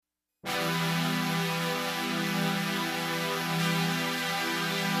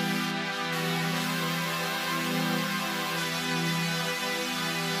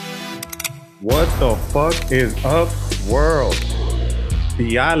What the fuck is up, world?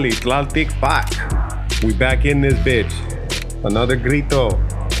 Piali Tlaltic back. We back in this bitch. Another grito.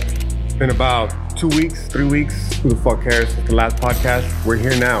 It's been about 2 weeks, 3 weeks. Who the fuck cares? Since the last podcast, we're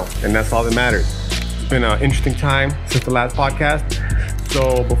here now, and that's all that matters. It's been an interesting time since the last podcast.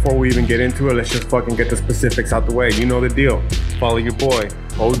 So before we even get into it, let's just fucking get the specifics out the way. You know the deal. Follow your boy,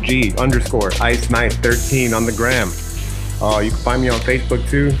 OG_Ice Nice13 on the gram. You can find me on Facebook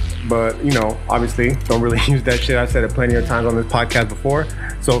too, but obviously don't really use that shit. I've said it plenty of times on this podcast before.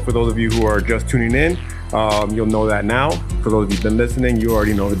 So for those of you who are just tuning in, you'll know that now. For those of you who've been listening, you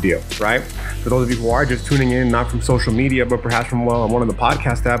already know the deal, right? For those of you who are just tuning in, not from social media, but perhaps from one of the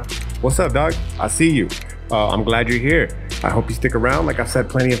podcast apps, what's up, dog? I see you. I'm glad you're here. I hope you stick around. Like I've said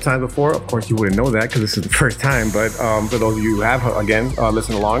plenty of times before. Of course, you wouldn't know that because this is the first time. But for those of you who have, again,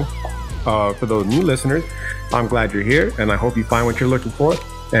 listen along, for those new listeners, I'm glad you're here. And I hope you find what you're looking for.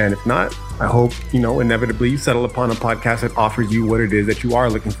 And if not, I hope, inevitably you settle upon a podcast that offers you what it is that you are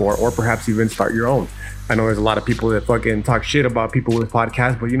looking for, or perhaps even start your own. I know there's a lot of people that fucking talk shit about people with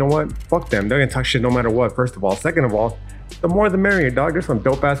podcasts, but you know what? Fuck them. They're gonna talk shit no matter what, first of all. Second of all, the more the merrier, dog. There's some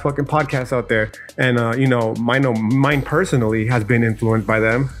dope ass fucking podcasts out there. And, mine personally has been influenced by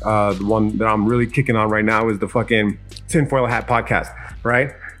them. The one that I'm really kicking on right now is the fucking Tinfoil Hat podcast,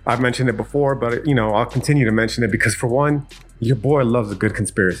 right? I've mentioned it before, but, I'll continue to mention it because for one, your boy loves a good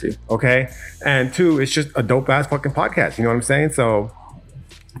conspiracy, okay? And two, it's just a dope ass fucking podcast. You know what I'm saying? So,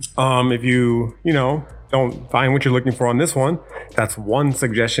 if you, don't find what you're looking for on this one, that's one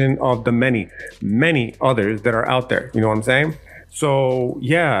suggestion of the many, many others that are out there. You know what I'm saying? So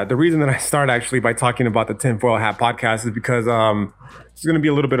yeah, the reason that I start actually by talking about the Tinfoil Hat podcast is because it's going to be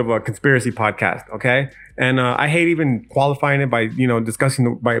a little bit of a conspiracy podcast, okay? And I hate even qualifying it by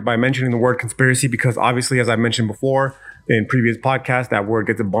discussing by mentioning the word conspiracy because obviously, as I mentioned before in previous podcasts, that word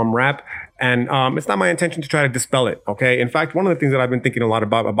gets a bum rap. And it's not my intention to try to dispel it, okay? In fact, one of the things that I've been thinking a lot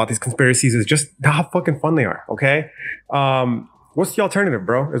about these conspiracies is just how fucking fun they are, okay? What's the alternative,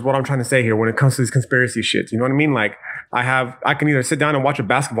 bro, is what I'm trying to say here when it comes to these conspiracy shits. You know what I mean? Like, I can either sit down and watch a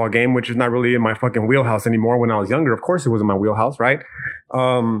basketball game, which is not really in my fucking wheelhouse anymore. When I was younger, of course it was in my wheelhouse, right?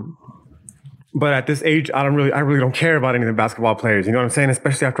 But at this age, I really don't care about any of the basketball players. You know what I'm saying?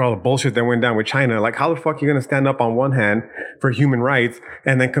 Especially after all the bullshit that went down with China. Like, how the fuck are you going to stand up on one hand for human rights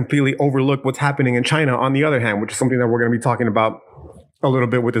and then completely overlook what's happening in China on the other hand, which is something that we're going to be talking about a little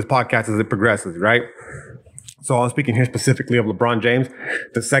bit with this podcast as it progresses, right? So I'm speaking here specifically of LeBron James.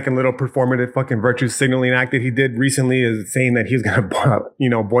 The second little performative fucking virtue signaling act that he did recently is saying that he's going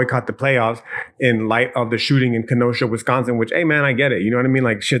to, boycott the playoffs in light of the shooting in Kenosha, Wisconsin, which, hey man, I get it. You know what I mean?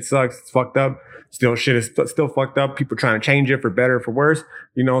 Like, shit sucks. It's fucked up. Still shit is still fucked up. People trying to change it for better, for worse.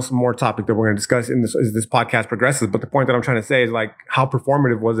 Some more topic that we're going to discuss as this podcast progresses. But the point that I'm trying to say is, like, how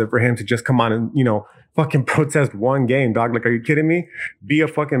performative was it for him to just come on and, fucking protest one game, dog? Like, are you kidding me? Be a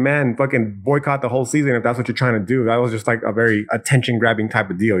fucking man, fucking boycott the whole season if that's what you're trying to do. That was just like a very attention grabbing type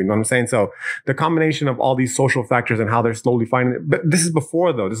of deal. You know what I'm saying? So the combination of all these social factors and how they're slowly finding it. But this is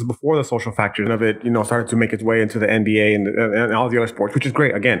before the social factors of it, started to make its way into the NBA and all the other sports, which is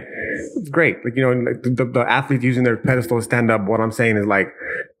great. Again, it's great. Like, the athletes using their pedestal to stand up. What I'm saying is, like,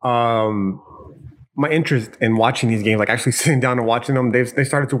 my interest in watching these games, like actually sitting down and watching them, they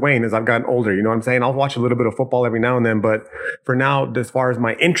started to wane as I've gotten older. You know what I'm saying? I'll watch a little bit of football every now and then, but for now, as far as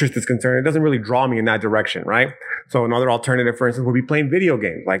my interest is concerned, it doesn't really draw me in that direction, right? So another alternative, for instance, would be playing video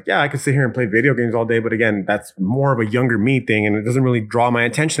games. Like, yeah, I could sit here and play video games all day, but again, that's more of a younger me thing, and it doesn't really draw my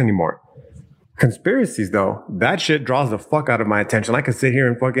attention anymore. Conspiracies, though, that shit draws the fuck out of my attention. I can sit here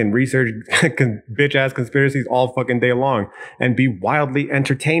and fucking research bitch ass conspiracies all fucking day long and be wildly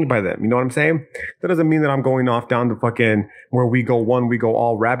entertained by them. You know what I'm saying? That doesn't mean that I'm going off down the fucking where we go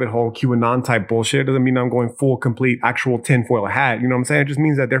all rabbit hole QAnon type bullshit. It doesn't mean I'm going full complete actual tinfoil hat. You know what I'm saying? It just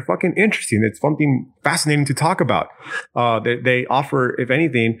means that they're fucking interesting. It's something fascinating to talk about. They offer, if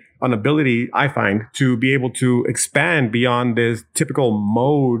anything, an ability, I find, to be able to expand beyond this typical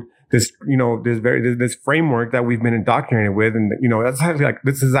mode, this framework that we've been indoctrinated with. And, that's actually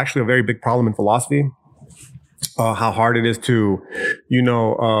this is actually a very big problem in philosophy. How hard it is to,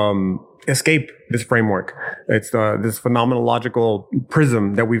 escape this framework. It's this phenomenological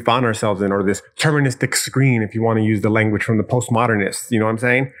prism that we found ourselves in, or this deterministic screen, if you want to use the language from the postmodernists. You know what I'm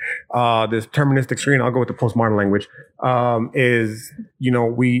saying? This deterministic screen, I'll go with the postmodern language, is,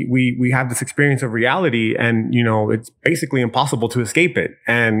 we have this experience of reality, and, it's basically impossible to escape it.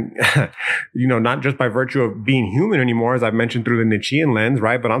 And, not just by virtue of being human anymore, as I've mentioned through the Nietzschean lens,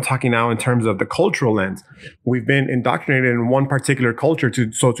 right? But I'm talking now in terms of the cultural lens. We've been indoctrinated in one particular culture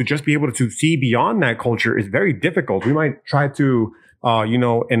so to just be able to see beyond that culture is very difficult. We might try to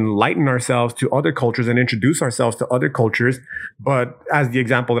enlighten ourselves to other cultures and introduce ourselves to other cultures. But as the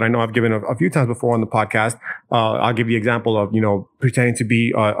example that I know I've given a few times before on the podcast, I'll give the example of, pretending to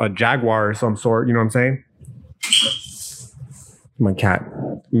be a jaguar or some sort. You know what I'm saying? My cat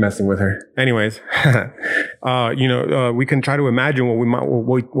messing with her. Anyways, we can try to imagine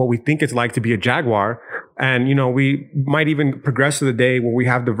what we think it's like to be a jaguar. And, we might even progress to the day where we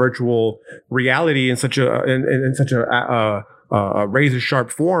have the virtual reality in such a razor sharp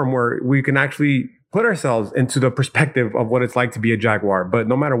form where we can actually put ourselves into the perspective of what it's like to be a jaguar. But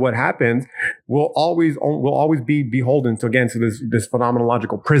no matter what happens, we'll always be beholden to this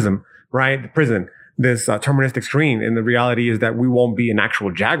phenomenological prism, right? The prison, this deterministic screen. And the reality is that we won't be an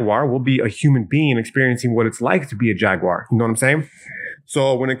actual jaguar. We'll be a human being experiencing what it's like to be a jaguar. You know what I'm saying?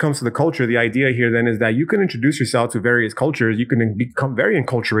 So when it comes to the culture, the idea here then is that you can introduce yourself to various cultures. You can become very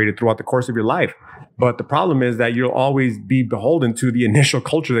enculturated throughout the course of your life. But the problem is that you'll always be beholden to the initial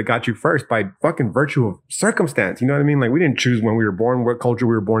culture that got you first by fucking virtue of circumstance. You know what I mean? Like, we didn't choose when we were born, what culture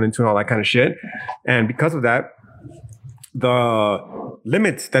we were born into and all that kind of shit. And because of that, the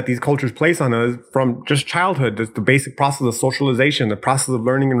limits that these cultures place on us from just childhood, just the basic process of socialization, the process of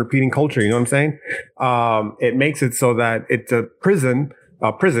learning and repeating culture, you know what I'm saying? It makes it so that it's a prison,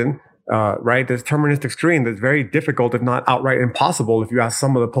 right? This deterministic screen that's very difficult, if not outright impossible, if you ask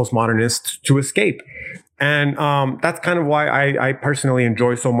some of the postmodernists to escape. And that's kind of why I personally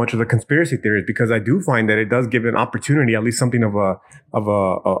enjoy so much of the conspiracy theories, because I do find that it does give an opportunity, at least something of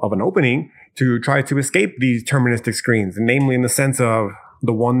an opening, to try to escape these deterministic screens, namely in the sense of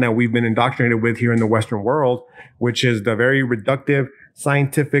the one that we've been indoctrinated with here in the Western world, which is the very reductive,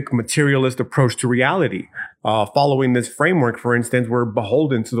 scientific, materialist approach to reality. Following this framework, for instance, we're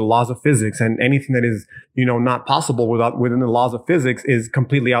beholden to the laws of physics, and anything that is, not possible within the laws of physics is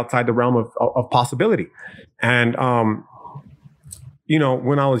completely outside the realm of possibility. And,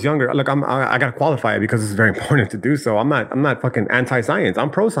 when I was younger, look, I got to qualify it because it's very important to do so. I'm not fucking anti-science. I'm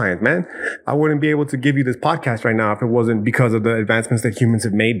pro-science, man. I wouldn't be able to give you this podcast right now if it wasn't because of the advancements that humans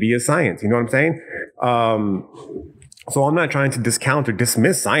have made via science. You know what I'm saying? So I'm not trying to discount or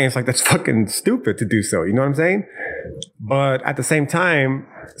dismiss science. Like, that's fucking stupid to do so. You know what I'm saying? But at the same time,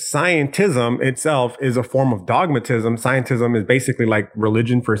 scientism itself is a form of dogmatism. Scientism is basically like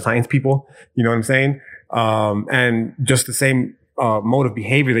religion for science people. You know what I'm saying? And just the same mode of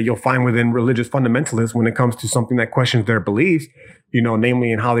behavior that you'll find within religious fundamentalists when it comes to something that questions their beliefs,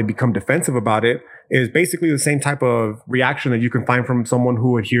 namely in how they become defensive about it, is basically the same type of reaction that you can find from someone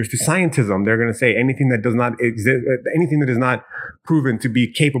who adheres to scientism. They're going to say anything that does not exist, anything that is not proven to be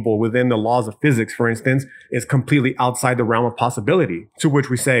capable within the laws of physics, for instance, is completely outside the realm of possibility. To which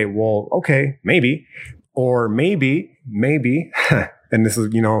we say, well, okay, maybe, or maybe. And this is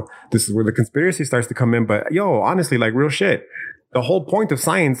where the conspiracy starts to come in. But honestly, like, real shit. The whole point of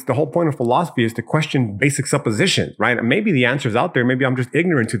science, the whole point of philosophy is to question basic suppositions, right? And maybe the answer's out there. Maybe I'm just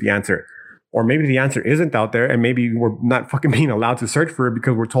ignorant to the answer. Or maybe the answer isn't out there, and maybe we're not fucking being allowed to search for it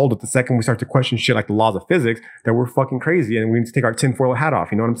because we're told that the second we start to question shit like the laws of physics, that we're fucking crazy and we need to take our tinfoil hat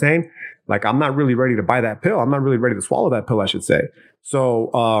off. You know what I'm saying? Like, I'm not really ready to buy that pill. I'm not really ready to swallow that pill, I should say.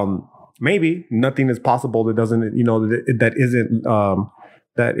 So maybe nothing is possible that doesn't,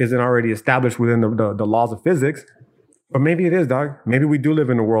 that isn't already established within the laws of physics. But maybe it is, dog. Maybe we do live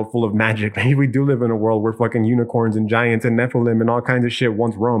in a world full of magic. Maybe we do live in a world where fucking unicorns and giants and Nephilim and all kinds of shit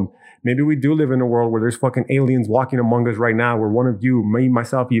once roamed. Maybe we do live in a world where there's fucking aliens walking among us right now, where one of you, me,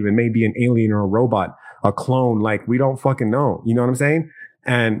 myself even, may be an alien or a robot, a clone. Like, we don't fucking know. You know what I'm saying?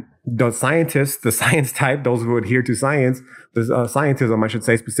 And the scientists, the science type, those who adhere to science, scientism, I should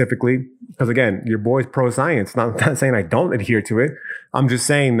say specifically, because again, your boy's pro-science. Not saying I don't adhere to it. I'm just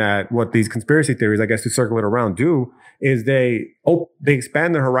saying that what these conspiracy theories, I guess, to circle it around, do is they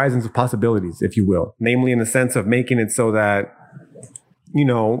expand the horizons of possibilities, if you will, namely in the sense of making it so that,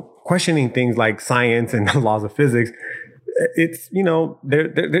 questioning things like science and the laws of physics, it's,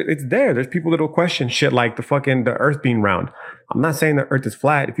 it's there. There's people that'll question shit like the earth being round. I'm not saying the earth is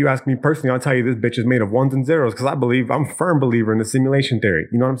flat. If you ask me personally, I'll tell you this bitch is made of ones and zeros, because I'm a firm believer in the simulation theory.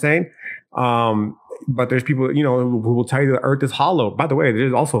 You know what I'm saying? But there's people, who will tell you the earth is hollow. By the way,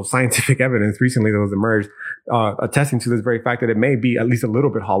 there's also scientific evidence recently that was emerged attesting to this very fact that it may be at least a little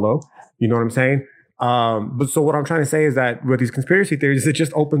bit hollow. You know what I'm saying? But so what I'm trying to say is that with these conspiracy theories, it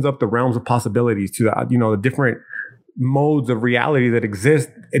just opens up the realms of possibilities to the different modes of reality that exist.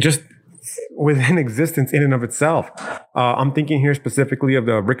 It just within existence in and of itself. I'm thinking here specifically of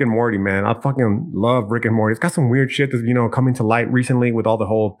the Rick and Morty, man. I fucking love Rick and Morty. It's got some weird shit that's, coming to light recently with all the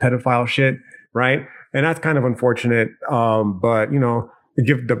whole pedophile shit, right? And that's kind of unfortunate. But,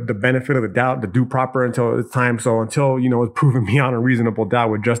 give the benefit of the doubt, the due proper until it's time. So until, it's proven beyond a reasonable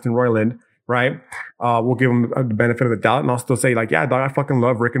doubt with Justin Roiland, right? We'll give him the benefit of the doubt. And I'll still say like, yeah, dog, I fucking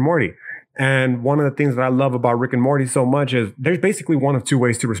love Rick and Morty. And one of the things that I love about Rick and Morty so much is there's basically one of two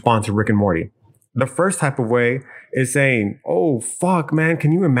ways to respond to Rick and Morty. The first type of way is saying, "Oh fuck, man!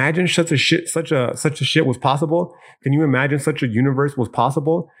 Can you imagine such a shit was possible? Can you imagine such a universe was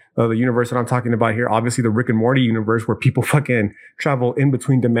possible?" The universe that I'm talking about here, obviously the Rick and Morty universe, where people fucking travel in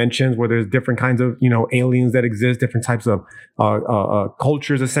between dimensions, where there's different kinds of aliens that exist, different types of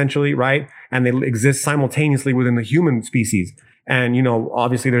cultures, essentially, right? And they exist simultaneously within the human species. And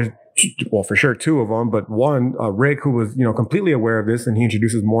obviously there's, well, for sure two of them, but one, Rick, who was, completely aware of this, and he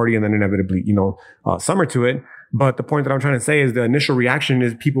introduces Morty and then inevitably, Summer to it. But the point that I'm trying to say is the initial reaction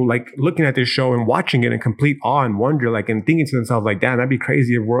is people like looking at this show and watching it in complete awe and wonder, like, and thinking to themselves like, damn, that'd be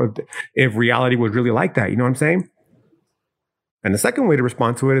crazy if reality was really like that. You know what I'm saying? And the second way to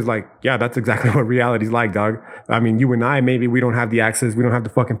respond to it is like, yeah, that's exactly what reality's like, dog. I mean, you and I, maybe we don't have the access. We don't have the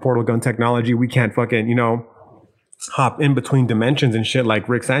fucking portal gun technology. We can't fucking, hop in between dimensions and shit like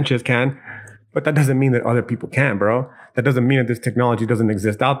Rick Sanchez can. But that doesn't mean that other people can, bro. That doesn't mean that this technology doesn't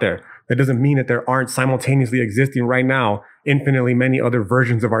exist out there. That doesn't mean that there aren't simultaneously existing right now infinitely many other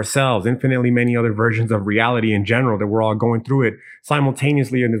versions of ourselves, infinitely many other versions of reality in general, that we're all going through it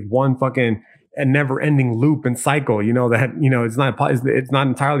simultaneously in this one fucking a never-ending loop and cycle. It's not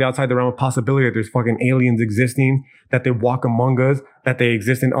entirely outside the realm of possibility that there's fucking aliens existing, that they walk among us, that they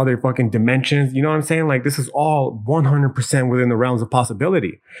exist in other fucking dimensions. You know what I'm saying? Like, this is all 100% within the realms of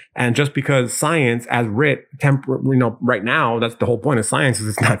possibility. And just because science, as writ, right now, that's the whole point of science, is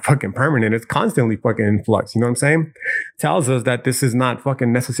it's not fucking permanent. It's constantly fucking in flux. You know what I'm saying? Tells us that this is not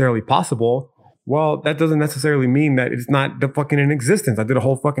fucking necessarily possible. Well, that doesn't necessarily mean that it's not the fucking in existence. I did a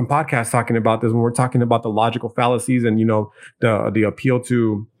whole fucking podcast talking about this when we're talking about the logical fallacies and, the appeal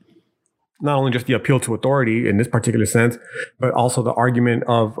to, not only just the appeal to authority in this particular sense, but also the argument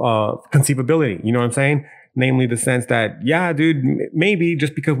of conceivability. You know what I'm saying? Namely the sense that, yeah, dude, maybe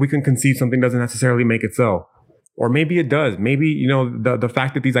just because we can conceive something doesn't necessarily make it so. Or maybe it does. Maybe, the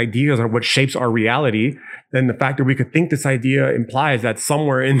fact that these ideas are what shapes our reality, then the fact that we could think this idea implies that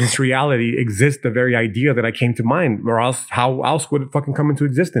somewhere in this reality exists the very idea that I came to mind. Or else, how else would it fucking come into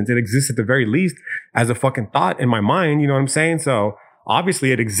existence? It exists at the very least as a fucking thought in my mind. You know what I'm saying? So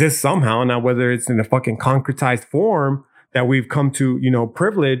obviously it exists somehow. Now, whether it's in a fucking concretized form that we've come to,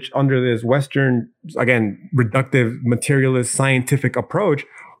 privilege under this Western, again, reductive, materialist, scientific approach,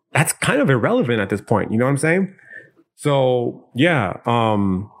 that's kind of irrelevant at this point. You know what I'm saying? So yeah,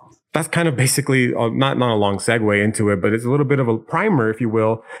 that's kind of basically not a long segue into it, but it's a little bit of a primer, if you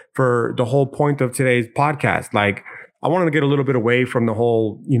will, for the whole point of today's podcast. Like, I wanted to get a little bit away from the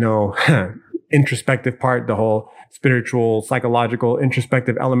whole, introspective part, the whole spiritual, psychological,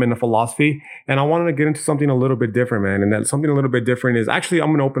 introspective element of philosophy. And I wanted to get into something a little bit different, man. And that something a little bit different is actually, I'm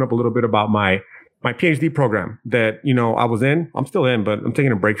going to open up a little bit about my PhD program that, I was in. I'm still in, but I'm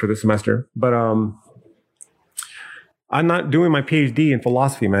taking a break for this semester. But I'm not doing my PhD in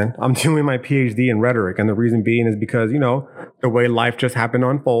philosophy, man. I'm doing my PhD in rhetoric. And the reason being is because, the way life just happened to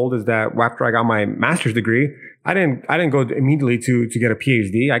unfold is that after I got my master's degree, I didn't go immediately to get a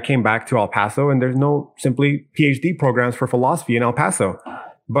PhD. I came back to El Paso, and there's no simply PhD programs for philosophy in El Paso.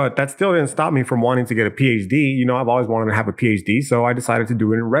 But that still didn't stop me from wanting to get a PhD. I've always wanted to have a PhD. So I decided to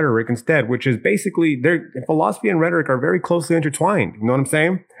do it in rhetoric instead, which is basically philosophy and rhetoric are very closely intertwined. You know what I'm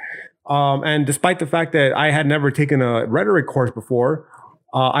saying? And despite the fact that I had never taken a rhetoric course before,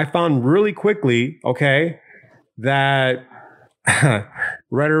 I found really quickly, that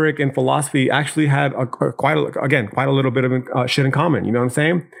rhetoric and philosophy actually had quite a little bit of shit in common. You know what I'm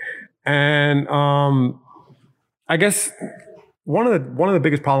saying? And I guess one of the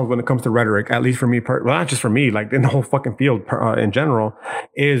biggest problems when it comes to rhetoric, at least for me, well, not just for me, like in the whole fucking field in general,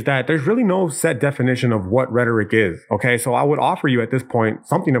 is that there's really no set definition of what rhetoric is. Okay, so I would offer you at this point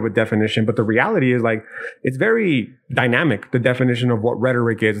something of a definition, but the reality is like it's very dynamic. The definition of what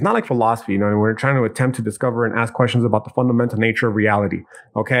rhetoric is. It's not like philosophy, and we're trying to attempt to discover and ask questions about the fundamental nature of reality.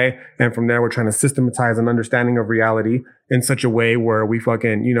 Okay, and from there we're trying to systematize an understanding of reality in such a way where we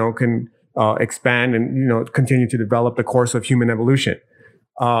fucking can expand and, continue to develop the course of human evolution.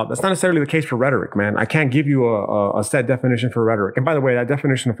 That's not necessarily the case for rhetoric, man. I can't give you a set definition for rhetoric. And by the way, that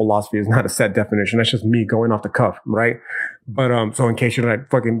definition of philosophy is not a set definition. That's just me going off the cuff, right? But so in case you're not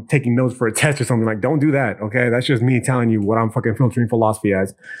fucking taking notes for a test or something, like, don't do that, okay? That's just me telling you what I'm fucking filtering philosophy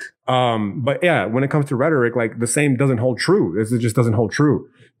as. But yeah, when it comes to rhetoric, like the same doesn't hold true. This just doesn't hold true.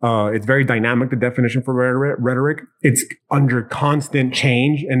 It's very dynamic, the definition for rhetoric. It's under constant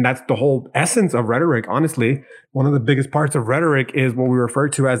change. And that's the whole essence of rhetoric. Honestly, one of the biggest parts of rhetoric is what we refer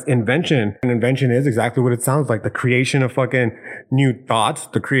to as invention. And invention is exactly what it sounds like. The creation of fucking new thoughts,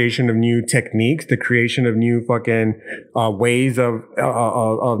 the creation of new techniques, the creation of new fucking ways of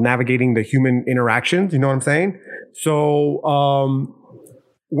navigating the human interactions. You know what I'm saying? So,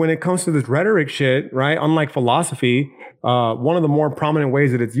 when it comes to this rhetoric shit, right? Unlike philosophy, one of the more prominent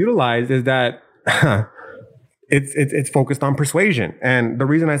ways that it's utilized is that it's focused on persuasion. And the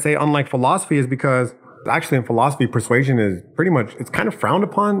reason I say unlike philosophy is because actually in philosophy, persuasion is pretty much, it's kind of frowned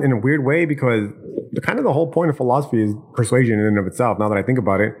upon in a weird way, because the whole point of philosophy is persuasion in and of itself, now that I think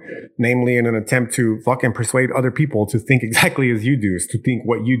about it. Namely, in an attempt to fucking persuade other people to think exactly as you do, to think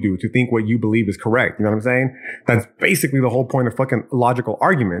what you do, to think what you believe is correct. You know what I'm saying? That's basically the whole point of fucking logical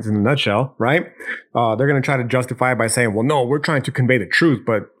arguments in a nutshell, right? They're going to try to justify it by saying, well, no, we're trying to convey the truth.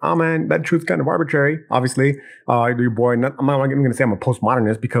 But, oh man, that truth's kind of arbitrary, obviously. Your boy, I'm not even going to say I'm a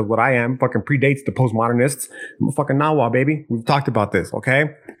postmodernist, because what I am fucking predates the postmodernists. I'm a fucking Nawa, baby. We've talked about this,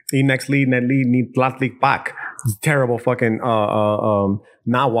 okay? Next lead, net lead, need platlik back. It's terrible fucking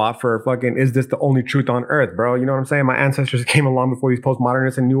Nawa for fucking, is this the only truth on earth, bro? You know what I'm saying? My ancestors came along before these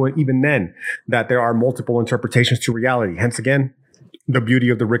postmodernists and knew even then that there are multiple interpretations to reality. Hence again, the beauty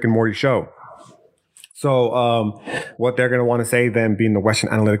of the Rick and Morty show. So what they're going to want to say, then, being the Western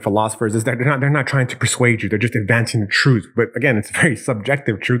analytic philosophers, is that they're not trying to persuade you. They're just advancing the truth. But again, it's a very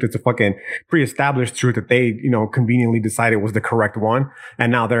subjective truth. It's a fucking pre-established truth that they, conveniently decided was the correct one.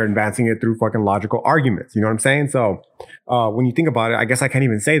 And now they're advancing it through fucking logical arguments. You know what I'm saying? So when you think about it, I guess I can't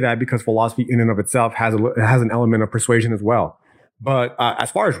even say that, because philosophy in and of itself has an element of persuasion as well. But as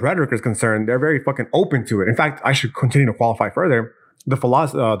far as rhetoric is concerned, they're very fucking open to it. In fact, I should continue to qualify further. The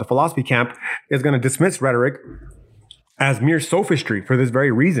philosophy camp is going to dismiss rhetoric as mere sophistry for this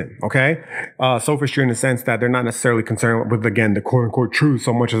very reason, okay? Sophistry in the sense that they're not necessarily concerned with, again, the quote-unquote truth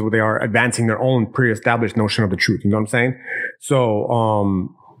so much as they are advancing their own pre-established notion of the truth. You know what I'm saying?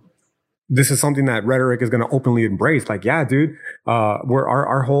 So this is something that rhetoric is going to openly embrace. Like, yeah, dude, we're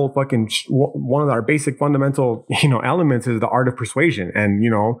our whole fucking one of our basic fundamental, elements is the art of persuasion. And,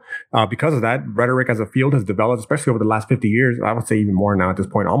 because of that, rhetoric as a field has developed, especially over the last 50 years. I would say even more now at this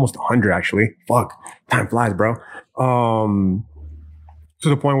point, almost 100 actually. Fuck, time flies, bro. To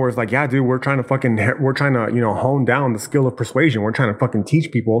the point where it's like, yeah, dude, we're trying to, hone down the skill of persuasion. We're trying to fucking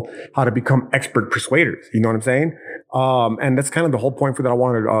teach people how to become expert persuaders. You know what I'm saying? And that's kind of the whole point that I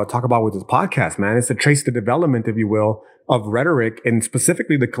wanted to talk about with this podcast, man. It's to trace the development, if you will, of rhetoric, and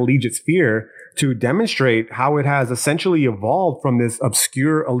specifically the collegiate sphere, to demonstrate how it has essentially evolved from this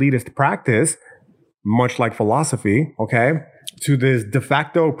obscure elitist practice, much like philosophy, okay, to this de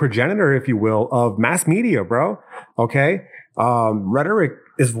facto progenitor, if you will, of mass media, bro. Okay. Rhetoric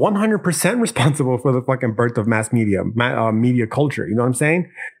is 100% responsible for the fucking birth of mass media, media culture. You know what I'm saying?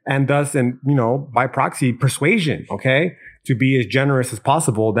 And thus, by proxy, persuasion, okay, to be as generous as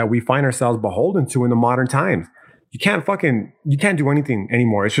possible, that we find ourselves beholden to in the modern times. You can't do anything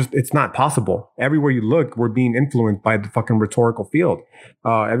anymore. It's not possible. Everywhere you look, we're being influenced by the fucking rhetorical field.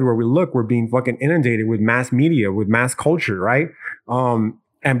 Everywhere we look, we're being fucking inundated with mass media, with mass culture, right?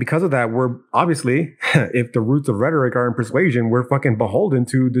 And because of that, we're obviously, if the roots of rhetoric are in persuasion, we're fucking beholden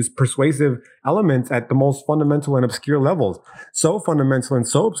to this persuasive elements at the most fundamental and obscure levels. So fundamental and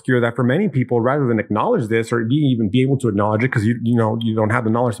so obscure that for many people, rather than acknowledge this or even be able to acknowledge it, because you don't have the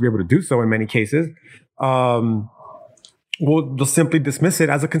knowledge to be able to do so in many cases, they'll simply dismiss it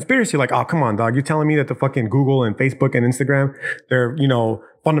as a conspiracy. Like, oh, come on, dog. You're telling me that the fucking Google and Facebook and Instagram, they're,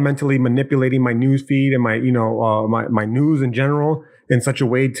 fundamentally manipulating my news feed and my, my news in general in such a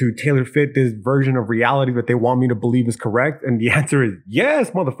way to tailor fit this version of reality that they want me to believe is correct? And the answer is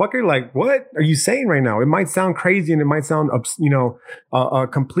yes, motherfucker. Like, what are you saying right now? It might sound crazy and it might sound,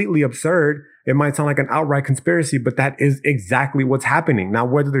 completely absurd. It might sound like an outright conspiracy, but that is exactly what's happening. Now,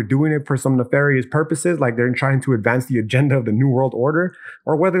 whether they're doing it for some nefarious purposes, like they're trying to advance the agenda of the New World Order,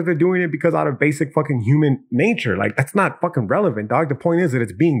 or whether they're doing it because out of basic fucking human nature, like that's not fucking relevant, dog. The point is that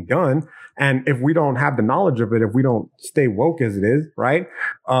it's being done. And if we don't have the knowledge of it, if we don't stay woke as it is, right?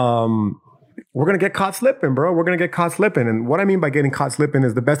 We're going to get caught slipping, bro. We're going to get caught slipping. And what I mean by getting caught slipping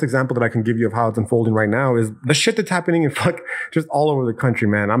is the best example that I can give you of how it's unfolding right now is the shit that's happening in just all over the country,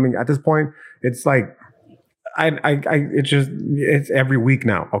 man. I mean, at this point, it's like, it's every week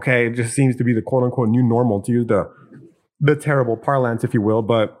now. Okay. It just seems to be the quote unquote new normal, to use the terrible parlance, if you will.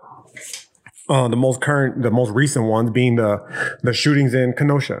 But The most recent ones being the shootings in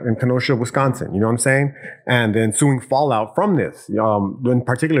Kenosha, Wisconsin. You know what I'm saying? And the ensuing fallout from this. In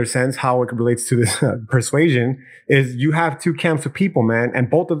particular sense, how it relates to this persuasion is you have two camps of people, man, and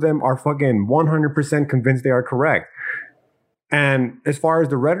both of them are fucking 100% convinced they are correct. And as far as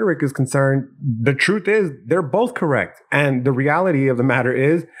the rhetoric is concerned, the truth is they're both correct. And the reality of the matter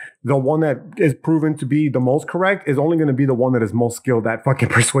is the one that is proven to be the most correct is only going to be the one that is most skilled at fucking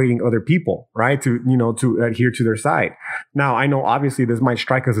persuading other people, right? To adhere to their side. Now, I know obviously this might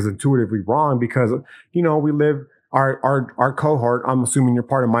strike us as intuitively wrong because, we live our cohort. I'm assuming you're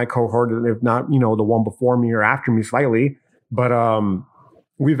part of my cohort, if not, the one before me or after me slightly. But,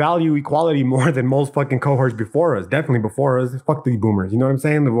 we value equality more than most fucking cohorts before us, definitely before us. Fuck these boomers. You know what I'm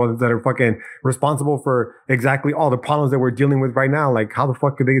saying? The ones that are fucking responsible for exactly all the problems that we're dealing with right now. Like, how the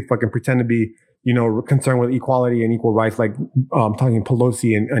fuck could they fucking pretend to be, concerned with equality and equal rights? Like, I'm talking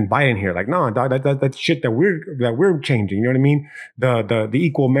Pelosi and Biden here. Like, no, dog, that's shit that we're changing. You know what I mean? The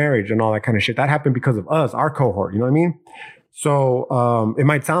equal marriage and all that kind of shit that happened because of us, our cohort. You know what I mean? So it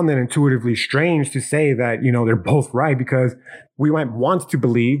might sound then intuitively strange to say that, they're both right, because we might want to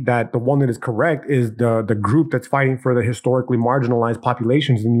believe that the one that is correct is the group that's fighting for the historically marginalized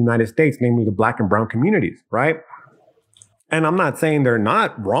populations in the United States, namely the Black and brown communities, right? And I'm not saying they're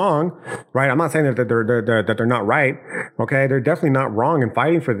not wrong, right? I'm not saying that they're not right. Okay, they're definitely not wrong in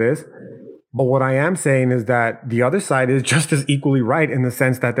fighting for this. But what I am saying is that the other side is just as equally right in the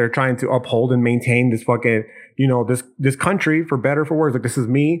sense that they're trying to uphold and maintain this fucking, this country, for better or for worse. Like, this is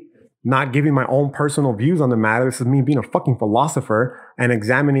me not giving my own personal views on the matter. This is me being a fucking philosopher and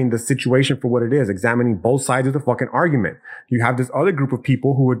examining the situation for what it is, examining both sides of the fucking argument. You have this other group of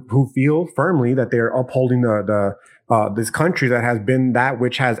people who feel firmly that they're upholding this country that has been that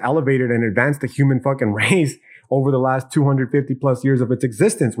which has elevated and advanced the human fucking race over the last 250 plus years of its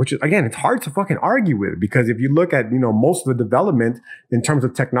existence, which is, again, it's hard to fucking argue with, because if you look at, most of the development in terms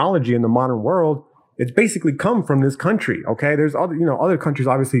of technology in the modern world, it's basically come from this country. Okay. There's other countries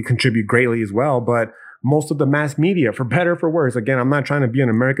obviously contribute greatly as well, but most of the mass media, for better or for worse, again, I'm not trying to be an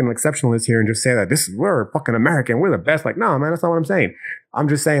American exceptionalist here and just say that we're fucking American, we're the best. Like, no, man, that's not what I'm saying. I'm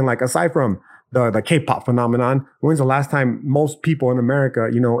just saying, like, aside from the K-pop phenomenon, when's the last time most people in America,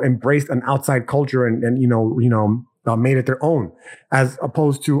 embraced an outside culture and made it their own, as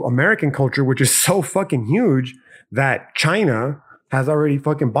opposed to American culture, which is so fucking huge that China has already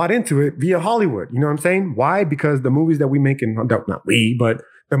fucking bought into it via Hollywood. You know what I'm saying? Why? Because the movies that we make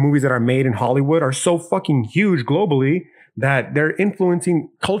the movies that are made in Hollywood are so fucking huge globally that they're influencing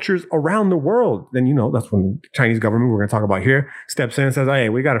cultures around the world. Then, that's when the Chinese government, we're going to talk about here, steps in and says, hey,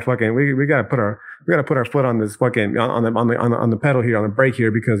 we got to put our foot on this fucking, on the pedal here, on the brake here,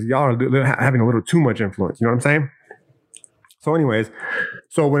 because y'all are having a little too much influence. You know what I'm saying? So anyways,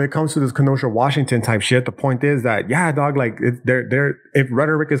 when it comes to this Kenosha, Washington type shit, the point is that, yeah, dog, like, if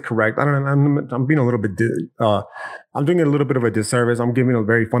rhetoric is correct, I'm being a little bit, I'm doing it a little bit of a disservice. I'm giving a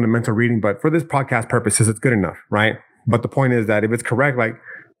very fundamental reading, but for this podcast purposes, it's good enough, right? But the point is that if it's correct, like,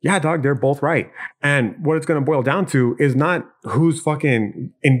 yeah, dog, they're both right. And what it's going to boil down to is not who's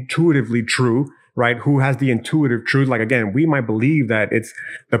fucking intuitively true, right? Who has the intuitive truth? Like, again, we might believe that it's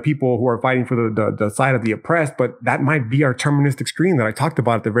the people who are fighting for the side of the oppressed, but that might be our deterministic screen that I talked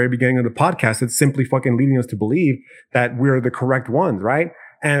about at the very beginning of the podcast. It's simply fucking leading us to believe that we're the correct ones, right?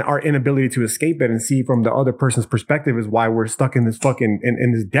 And our inability to escape it and see from the other person's perspective is why we're stuck in this fucking,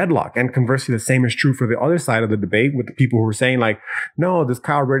 in this deadlock. And conversely, the same is true for the other side of the debate, with the people who are saying, like, no, this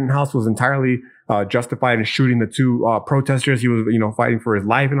Kyle Rittenhouse was entirely justified in shooting the two protesters. He was, fighting for his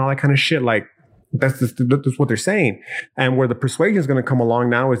life and all that kind of shit. Like, that's what they're saying. And where the persuasion is going to come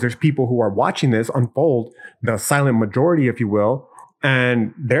along now is there's people who are watching this unfold, the silent majority, if you will,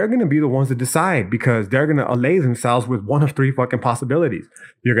 and they're going to be the ones to decide, because they're going to allay themselves with one of three fucking possibilities.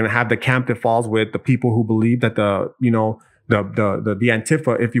 You're going to have the camp that falls with the people who believe that the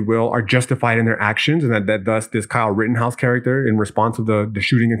Antifa, if you will, are justified in their actions, and that thus this Kyle Rittenhouse character, in response to the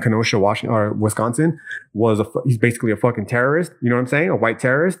shooting in Kenosha, Wisconsin, he's basically a fucking terrorist. You know what I'm saying? A white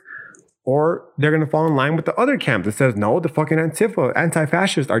terrorist. Or they're going to fall in line with the other camp that says, no, the fucking Antifa,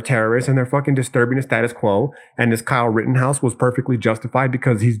 anti-fascists are terrorists and they're fucking disturbing the status quo. And this Kyle Rittenhouse was perfectly justified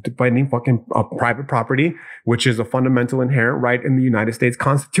because he's defending fucking private property, which is a fundamental inherent right in the United States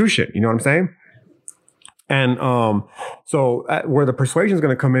Constitution. You know what I'm saying? And where the persuasion is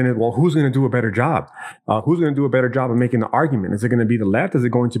going to come in is, well, who's going to do a better job? Who's going to do a better job of making the argument? Is it going to be the left? Is it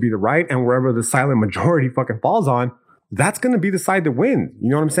going to be the right? And wherever the silent majority fucking falls on, that's going to be the side that wins. You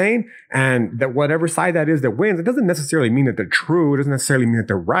know what I'm saying? And that whatever side that is that wins, it doesn't necessarily mean that they're true. It doesn't necessarily mean that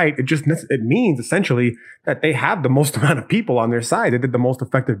they're right. It means essentially that they have the most amount of people on their side. They did the most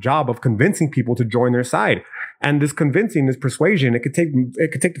effective job of convincing people to join their side. And this convincing, this persuasion, it could take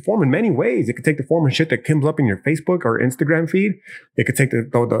the form in many ways. It could take the form of shit that comes up in your Facebook or Instagram feed. It could take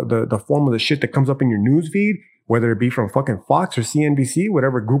the form of the shit that comes up in your news feed, whether it be from fucking Fox or CNBC,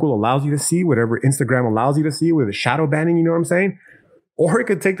 whatever Google allows you to see, whatever Instagram allows you to see, with the shadow banning, you know what I'm saying? Or it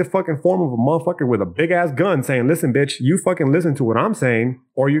could take the fucking form of a motherfucker with a big ass gun saying, listen, bitch, you fucking listen to what I'm saying,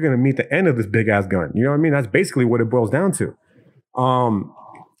 or you're going to meet the end of this big ass gun. You know what I mean? That's basically what it boils down to.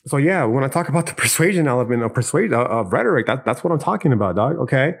 So yeah, when I talk about the persuasion element of rhetoric, that's what I'm talking about, dog.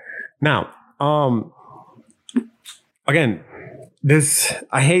 Okay. Now, again,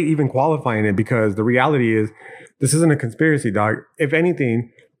 I hate even qualifying it, because the reality is this isn't a conspiracy, dog. If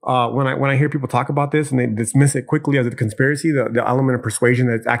anything, when I hear people talk about this and they dismiss it quickly as a conspiracy, the element of persuasion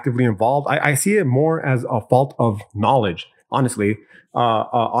that's actively involved, I see it more as a fault of knowledge, honestly,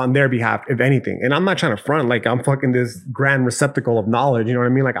 on their behalf, if anything. And I'm not trying to front like I'm fucking this grand receptacle of knowledge. You know what I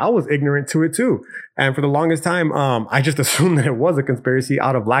mean? Like, I was ignorant to it too. And for the longest time, I just assumed that it was a conspiracy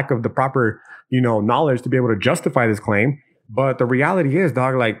out of lack of the proper, knowledge to be able to justify this claim. But the reality is,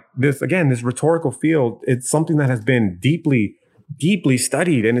 dog, like this rhetorical field, it's something that has been deeply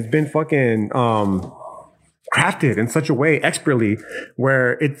studied, and it's been fucking crafted in such a way expertly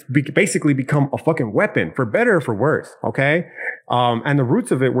where it's basically become a fucking weapon, for better or for worse. Okay. And the roots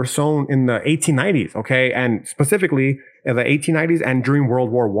of it were sown in the 1890s. Okay. And specifically in the 1890s and during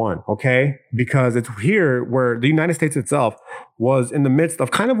World War I. Okay. Because it's here where the United States itself was in the midst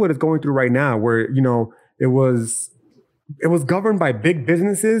of kind of what it's going through right now, where, it was governed by big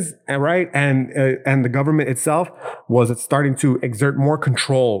businesses, right? And the government itself was starting to exert more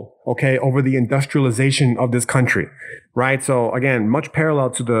control, okay, over the industrialization of this country, right? So again, much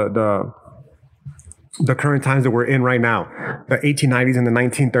parallel to the current times that we're in right now, the 1890s and the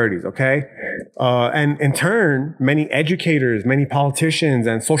 1930s, okay? And in turn, many educators, many politicians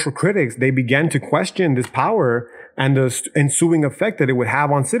and social critics, they began to question this power and the ensuing effect that it would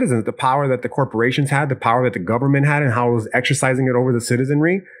have on citizens, the power that the corporations had, the power that the government had, and how it was exercising it over the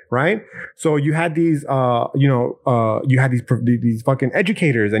citizenry, right? So you had these, you had these fucking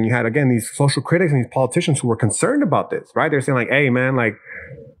educators, and you had, again, these social critics and these politicians who were concerned about this, right? They're saying like, hey, man, like,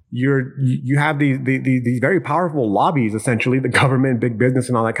 you have these very powerful lobbies, essentially, the government, big business,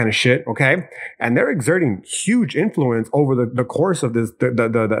 and all that kind of shit. Okay. And they're exerting huge influence over the course of this,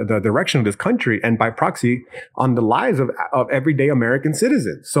 the direction of this country, and by proxy on the lives of everyday American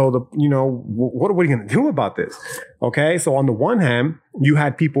citizens. So what are we going to do about this? Okay. So on the one hand, you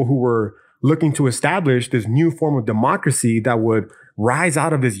had people who were looking to establish this new form of democracy that would rise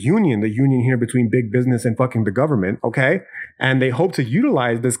out of this union, the union here between big business and fucking the government, okay? And they hope to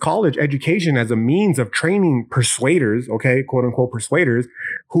utilize this college education as a means of training persuaders, okay, quote unquote persuaders,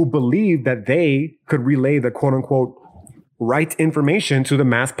 who believe that they could relay the quote unquote right information to the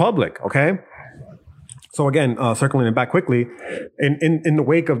mass public, okay? So again, circling it back quickly, in the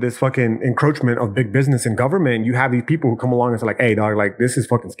wake of this fucking encroachment of big business and government, you have these people who come along and say like, hey, dog, like, this is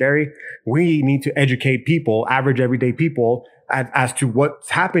fucking scary. We need to educate people, average everyday people, as to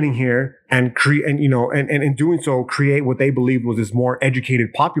what's happening here, and create, and in doing so, create what they believe was this more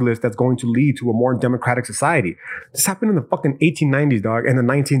educated populace that's going to lead to a more democratic society. This happened in the fucking 1890s, dog, and the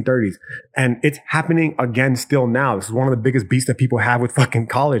 1930s. And it's happening again still now. This is one of the biggest beasts that people have with fucking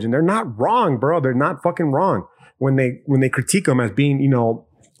college. And they're not wrong, bro. They're not fucking wrong when they critique them as being,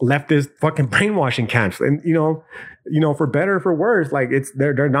 leftist fucking brainwashing camps. And, for better or for worse, like,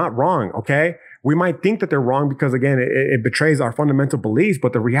 they're not wrong, okay? We might think that they're wrong because, again, it betrays our fundamental beliefs.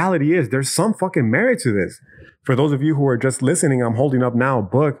 But the reality is there's some fucking merit to this. For those of you who are just listening, I'm holding up now a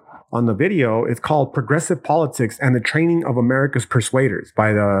book on the video. It's called Progressive Politics and the Training of America's Persuaders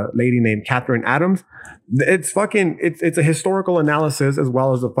by the lady named Catherine Adams. It's a historical analysis as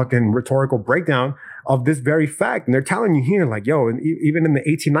well as a fucking rhetorical breakdown of this very fact. And they're telling you here, like, yo, and even in the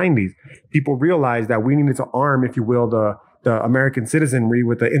 1890s, people realized that we needed to arm, if you will, the American citizenry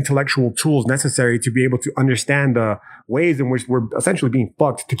with the intellectual tools necessary to be able to understand the ways in which we're essentially being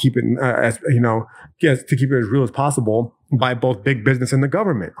fucked, to keep it to keep it as real as possible, by both big business and the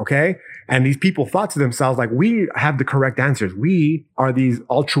government. Okay. And these people thought to themselves, like, we have the correct answers. We are these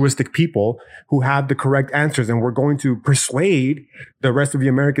altruistic people who have the correct answers, and we're going to persuade the rest of the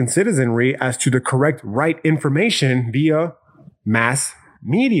American citizenry as to the correct, right information via mass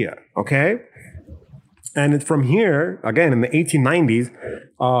media. Okay. And it's from here, again, in the 1890s,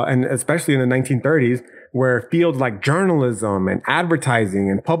 and especially in the 1930s, where fields like journalism and advertising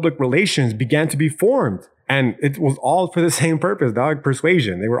and public relations began to be formed. And it was all for the same purpose, dog.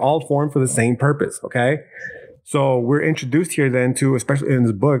 Persuasion. They were all formed for the same purpose. Okay. So we're introduced here then to, especially in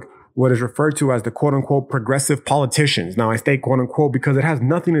this book, what is referred to as the quote unquote progressive politicians. Now I say quote unquote because it has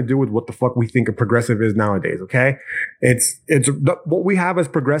nothing to do with what the fuck we think a progressive is nowadays. Okay. It's what we have as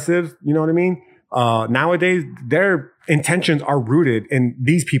progressives. You know what I mean? Nowadays, their intentions are rooted in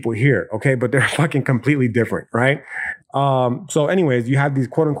these people here. Okay. But they're fucking completely different. Right. So anyways, you have these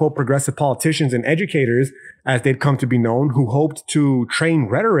quote unquote progressive politicians and educators, as they'd come to be known, who hoped to train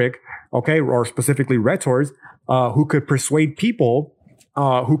rhetoric, okay, or specifically rhetors, who could persuade people,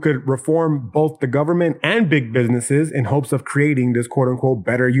 who could reform both the government and big businesses in hopes of creating this quote unquote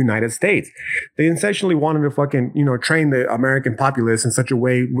better United States. They essentially wanted to fucking, train the American populace in such a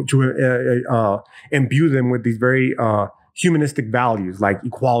way to imbue them with these very, humanistic values like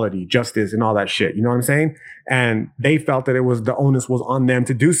equality, justice, and all that shit. You know what I'm saying? And they felt that the onus was on them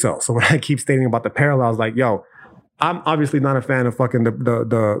to do so. So when I keep stating about the parallels, like, yo, I'm obviously not a fan of fucking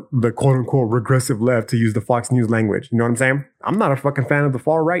the quote unquote regressive left, to use the Fox News language. You know what I'm saying? I'm not a fucking fan of the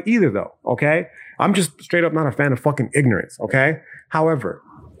far right either, though. Okay. I'm just straight up not a fan of fucking ignorance. Okay. However,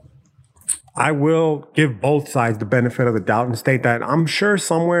 I will give both sides the benefit of the doubt and state that I'm sure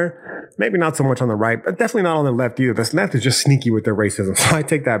somewhere, maybe not so much on the right, but definitely not on the left either. The left is just sneaky with their racism. So I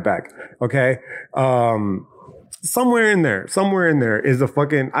take that back. Okay. Somewhere in there is a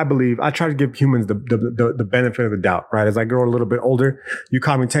fucking, I believe, I try to give humans the benefit of the doubt, right? As I grow a little bit older, you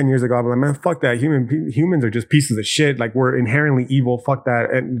caught me 10 years ago, I'll be like, man, fuck that. Humans are just pieces of shit. Like, we're inherently evil. Fuck that.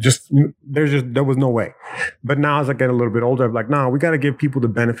 And there was no way. But now as I get a little bit older, I'm like, nah, we got to give people the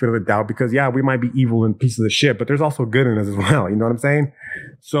benefit of the doubt, because yeah, we might be evil and pieces of shit, but there's also good in us as well. You know what I'm saying?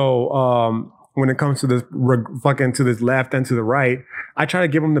 So, when it comes to this to this left and to the right, I try to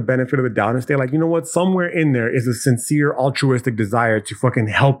give them the benefit of the doubt and stay like, you know what? Somewhere in there is a sincere altruistic desire to fucking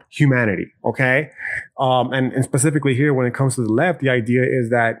help humanity. Okay. And specifically here, when it comes to the left, the idea is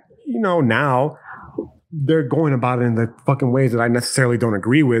that, now they're going about it in the fucking ways that I necessarily don't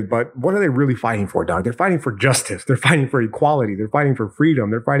agree with. But what are they really fighting for, dog? They're fighting for justice. They're fighting for equality. They're fighting for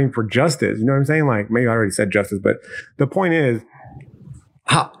freedom. They're fighting for justice. You know what I'm saying? Like, maybe I already said justice, but the point is,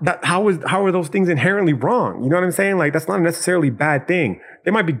 how are those things inherently wrong? You know what I'm saying? Like, that's not a necessarily bad thing.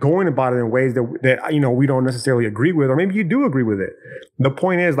 They might be going about it in ways that we don't necessarily agree with, or maybe you do agree with it. The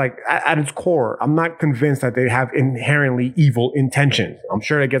point is, like, at its core, I'm not convinced that they have inherently evil intentions. I'm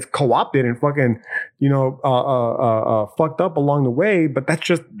sure it gets co-opted and fucking, fucked up along the way, but that's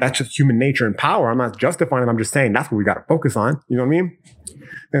just human nature and power. I'm not justifying it. I'm just saying that's what we got to focus on. You know what I mean?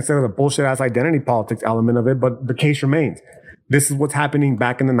 Instead of the bullshit ass identity politics element of it, but the case remains. This is what's happening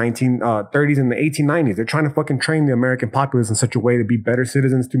back in the 1930s and the 1890s. They're trying to fucking train the American populace in such a way to be better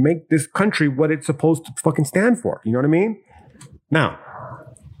citizens, to make this country what it's supposed to fucking stand for. You know what I mean? Now,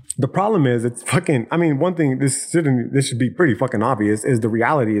 the problem is, one thing, this should be pretty fucking obvious, is the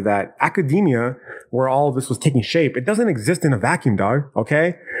reality that academia, where all of this was taking shape, it doesn't exist in a vacuum, dog.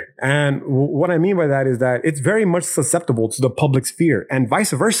 Okay. And what I mean by that is that it's very much susceptible to the public sphere and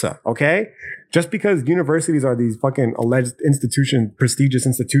vice versa. Okay. Just because universities are these fucking alleged institutions, prestigious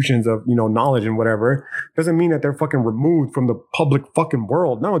institutions of, knowledge and whatever, doesn't mean that they're fucking removed from the public fucking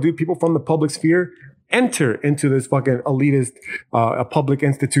world. No, dude, people from the public sphere enter into this fucking elitist public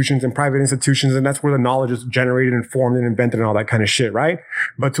institutions and private institutions, and that's where the knowledge is generated and formed and invented and all that kind of shit, right?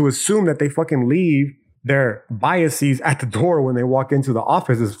 But to assume that they fucking leave their biases at the door when they walk into the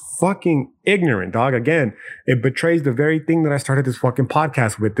office is fucking ignorant, dog. Again, it betrays the very thing that I started this fucking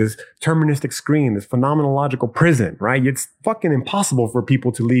podcast with, this deterministic screen, this phenomenological prison, right? It's fucking impossible for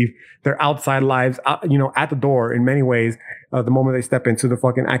people to leave their outside lives, at the door in many ways, the moment they step into the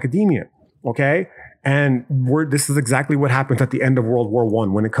fucking academia. Okay. And this is exactly what happens at the end of World War I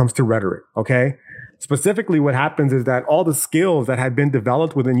when it comes to rhetoric. Okay. Specifically, what happens is that all the skills that had been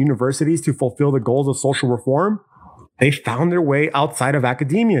developed within universities to fulfill the goals of social reform, they found their way outside of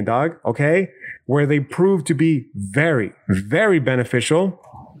academia, dog. Okay. Where they proved to be very, very beneficial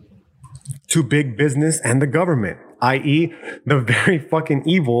to big business and the government, i.e. the very fucking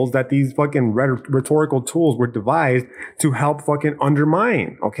evils that these fucking rhetorical tools were devised to help fucking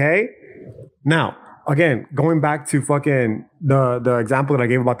undermine. Okay. Now, again, going back to fucking the example that I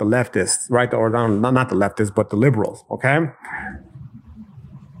gave about the leftists, right? Or not the leftists, but the liberals. Okay.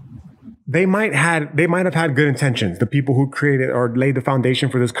 They might have had good intentions. The people who created or laid the foundation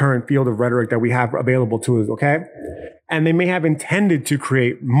for this current field of rhetoric that we have available to us. Okay. And they may have intended to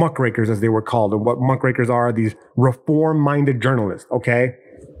create muckrakers, as they were called. And what muckrakers are these reform-minded journalists. Okay.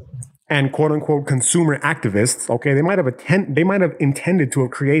 And quote unquote consumer activists. Okay. They might have intended to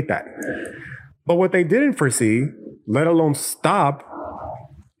create that. But what they didn't foresee, let alone stop,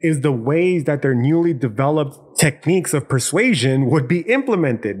 is the ways that their newly developed techniques of persuasion would be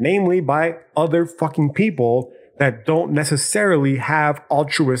implemented, namely by other fucking people that don't necessarily have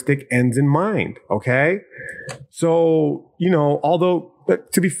altruistic ends in mind. Okay. So,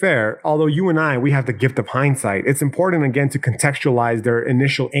 but to be fair, although you and I, we have the gift of hindsight, it's important, again, to contextualize their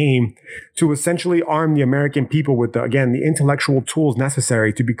initial aim to essentially arm the American people with, the intellectual tools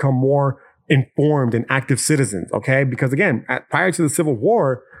necessary to become more informed and active citizens, okay? Because, again, prior to the Civil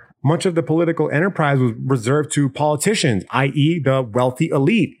War, much of the political enterprise was reserved to politicians, i.e. the wealthy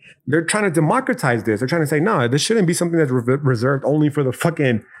elite. They're trying to democratize this. They're trying to say, no, this shouldn't be something that's reserved only for the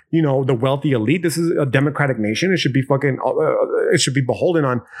fucking, the wealthy elite. This is a democratic nation. It should be it should be beholden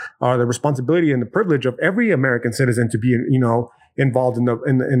on the responsibility and the privilege of every American citizen to be, involved in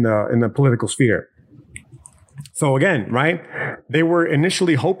the political sphere. So again, right, they were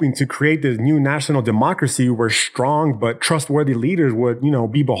initially hoping to create this new national democracy where strong but trustworthy leaders would,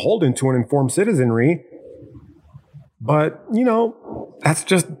 be beholden to an informed citizenry. But, that's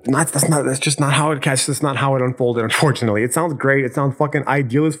just not how it unfolded, unfortunately. It sounds great. It sounds fucking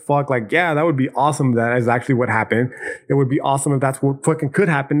ideal as fuck. Like, yeah, that would be awesome. That is actually what happened. It would be awesome if that's what fucking could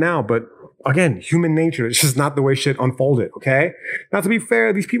happen now. But again, human nature, it's just not the way shit unfolded, okay? Now, to be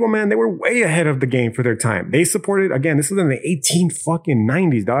fair, these people, man, they were way ahead of the game for their time. They supported, again, this was in the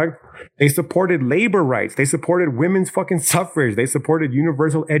 1890s, dog. They supported labor rights. They supported women's fucking suffrage. They supported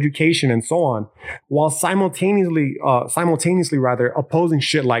universal education and so on, while simultaneously opposing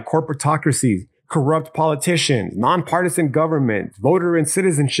shit like corporatocracies, corrupt politicians, nonpartisan government, voter and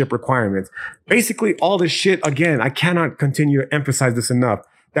citizenship requirements. Basically, all this shit, again, I cannot continue to emphasize this enough,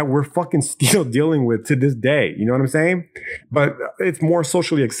 that we're fucking still dealing with to this day. You know what I'm saying? But it's more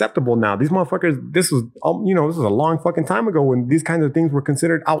socially acceptable now. These motherfuckers, this was a long fucking time ago when these kinds of things were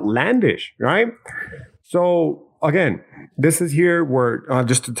considered outlandish, right? So again, this is here where,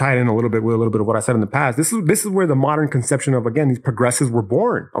 just to tie it in a little bit with a little bit of what I said in the past, this is where the modern conception of, again, these progressives were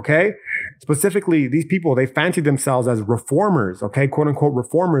born, okay? Specifically, these people, they fancied themselves as reformers, okay? Quote unquote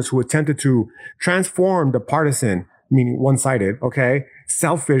reformers who attempted to transform the partisan, meaning one-sided, okay,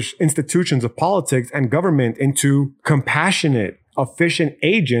 selfish institutions of politics and government into compassionate, efficient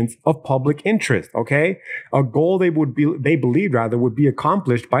agents of public interest, okay? A goal they believed would be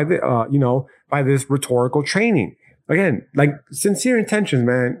accomplished by by this rhetorical training. Again, like sincere intentions,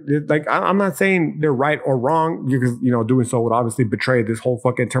 man. Like I'm not saying they're right or wrong, because doing so would obviously betray this whole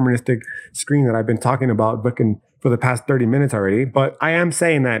fucking deterministic screen that I've been talking about for the past 30 minutes already. But I am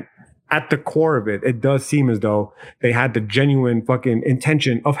saying that at the core of it, it does seem as though they had the genuine fucking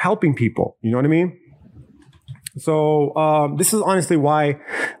intention of helping people. You know what I mean? So this is honestly why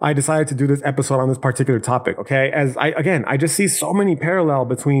I decided to do this episode on this particular topic, okay? As I just see so many parallel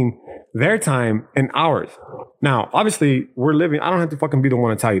between their time and ours. Now, obviously, I don't have to fucking be the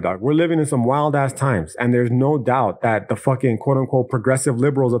one to tell you, dog. We're living in some wild ass times, and there's no doubt that the fucking quote unquote progressive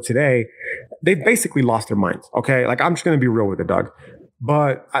liberals of today, they've basically lost their minds, okay? Like, I'm just going to be real with it, dog.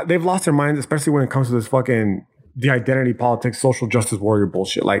 But they've lost their minds, especially when it comes to this fucking the identity politics, social justice warrior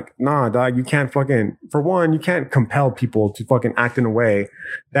bullshit. Like, nah, dog, you can't fucking, for one, you can't compel people to fucking act in a way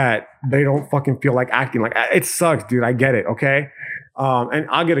that they don't fucking feel like acting. Like, it sucks, dude. I get it, okay? And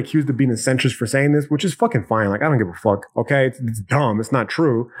I'll get accused of being a centrist for saying this, which is fucking fine. Like, I don't give a fuck, okay? It's dumb. It's not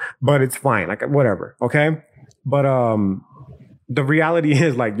true, but it's fine. Like, whatever, okay? But, the reality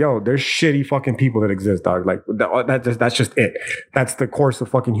is, like, yo, there's shitty fucking people that exist, dog. Like, that's just it. That's the course of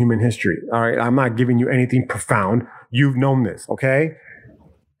fucking human history. All right. I'm not giving you anything profound. You've known this. Okay.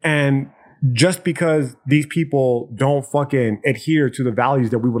 And just because these people don't fucking adhere to the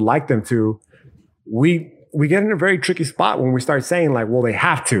values that we would like them to, we get in a very tricky spot when we start saying, like, well, they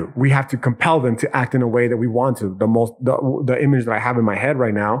have to. We have to compel them to act in a way that we want to. The image that I have in my head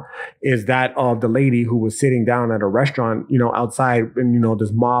right now is that of the lady who was sitting down at a restaurant, outside, and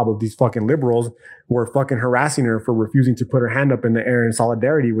this mob of these fucking liberals were fucking harassing her for refusing to put her hand up in the air in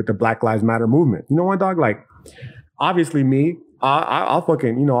solidarity with the Black Lives Matter movement. You know what, dog? Like, obviously me, I'll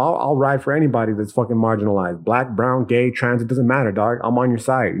fucking, I'll ride for anybody that's fucking marginalized. Black, brown, gay, trans, it doesn't matter, dog. I'm on your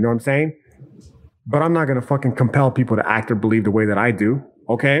side. You know what I'm saying? But I'm not going to fucking compel people to act or believe the way that I do,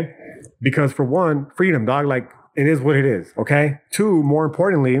 okay? Because for one, freedom, dog, like, it is what it is, okay? Two, more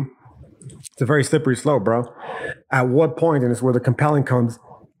importantly, it's a very slippery slope, bro. At what point, and it's where the compelling comes,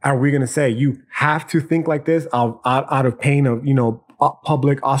 are we going to say you have to think like this out of pain of,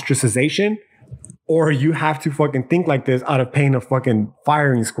 public ostracization? Or you have to fucking think like this out of pain of fucking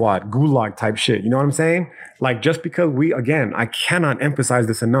firing squad, gulag type shit. You know what I'm saying? Like, just because I cannot emphasize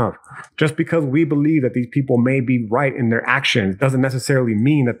this enough. Just because we believe that these people may be right in their actions doesn't necessarily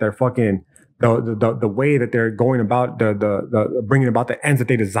mean that the way that they're going about the bringing about the ends that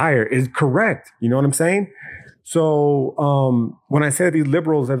they desire is correct. You know what I'm saying? So when I say that these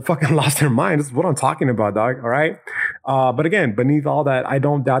liberals have fucking lost their mind, this is what I'm talking about, dog. All right. But again, beneath all that, I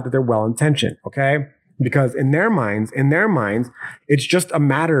don't doubt that they're well intentioned. Okay. Because in their minds, it's just a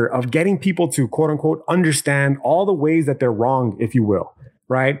matter of getting people to quote unquote understand all the ways that they're wrong, if you will.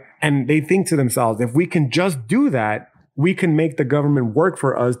 Right. And they think to themselves, if we can just do that, we can make the government work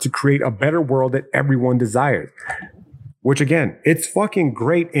for us to create a better world that everyone desires. Which again, it's fucking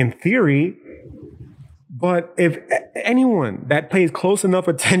great in theory. But if anyone that pays close enough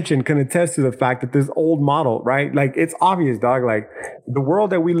attention can attest to the fact that this old model, right? Like, it's obvious, dog. Like, the world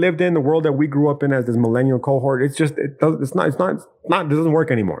that we lived in, the world that we grew up in as this millennial cohort, it doesn't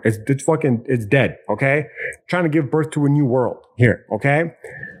work anymore. It's dead. Okay. Trying to give birth to a new world here. Okay.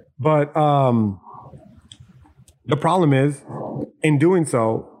 But, the problem is, in doing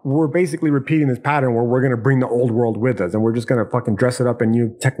so, we're basically repeating this pattern where we're going to bring the old world with us, and we're just going to fucking dress it up in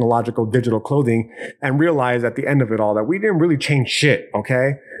new technological digital clothing and realize at the end of it all that we didn't really change shit.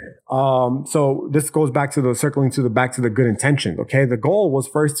 Okay. So this goes back to back to the good intentions. Okay. The goal was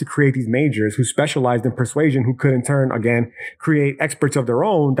first to create these majors who specialized in persuasion, who could in turn, again, create experts of their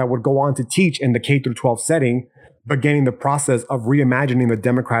own that would go on to teach in the K through 12 setting, beginning the process of reimagining the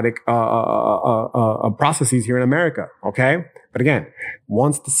democratic processes here in America. Okay. But again,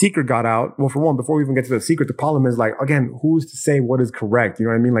 once the secret got out, well, for one, before we even get to the secret, the problem is like, again, who's to say what is correct? You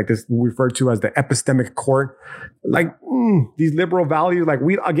know what I mean? Like this referred to as the epistemic court, like these liberal values, like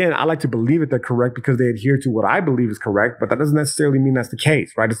I like to believe that they're correct because they adhere to what I believe is correct, but that doesn't necessarily mean that's the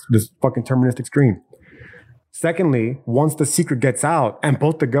case, right? It's this fucking deterministic stream. Secondly, once the secret gets out and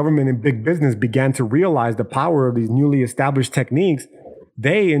both the government and big business began to realize the power of these newly established techniques,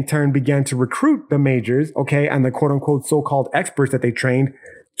 they in turn began to recruit the majors, okay, and the quote unquote so-called experts that they trained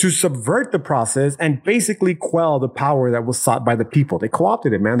to subvert the process and basically quell the power that was sought by the people. They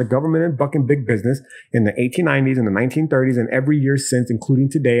co-opted it, man. The government and fucking big business in the 1890s and the 1930s and every year since, including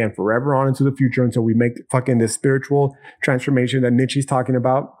today and forever on into the future until we make fucking this spiritual transformation that Nietzsche's talking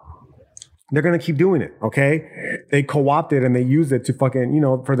about. They're going to keep doing it, okay? They co-opt it and they use it to fucking,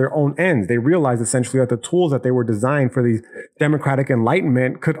 for their own ends. They realized essentially that the tools that they were designed for these democratic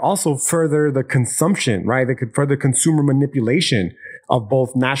enlightenment could also further the consumption, right? They could further consumer manipulation of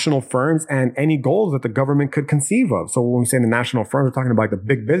both national firms and any goals that the government could conceive of. So when we say the national firms, we're talking about the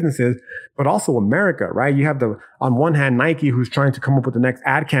big businesses, but also America, right? You have on one hand, Nike, who's trying to come up with the next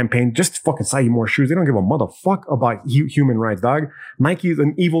ad campaign just to fucking sell you more shoes. They don't give a motherfuck about human rights, dog. Nike is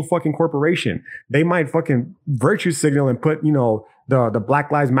an evil fucking corporation. They might fucking virtue signal and put, the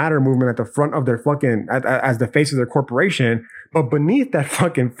Black Lives Matter movement at the front of their fucking, as the face of their corporation. But beneath that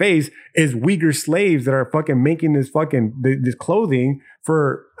fucking face is Uyghur slaves that are fucking making this clothing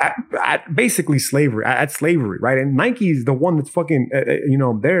for basically slavery, at slavery, right? And Nike's the one that's fucking,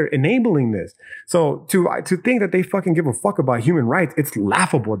 they're enabling this. So to think that they fucking give a fuck about human rights, it's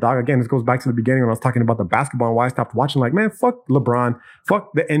laughable, dog. Again, this goes back to the beginning when I was talking about the basketball and why I stopped watching. Like, man, fuck LeBron,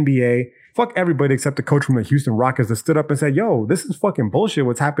 fuck the NBA. Fuck everybody except the coach from the Houston Rockets that stood up and said, yo, this is fucking bullshit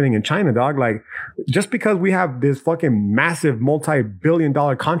what's happening in China, dog. Like, just because we have this fucking massive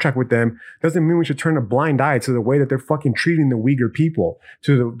multi-billion-dollar contract with them doesn't mean we should turn a blind eye to the way that they're fucking treating the Uyghur people,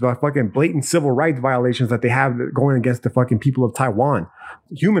 to the fucking blatant civil rights violations that they have going against the fucking people of Taiwan,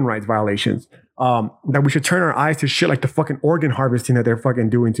 human rights violations. That we should turn our eyes to shit like the fucking organ harvesting that they're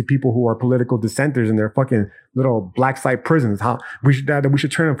fucking doing to people who are political dissenters in their fucking little black site prisons. How we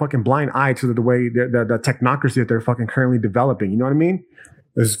should turn a fucking blind eye to the way the technocracy that they're fucking currently developing. You know what I mean?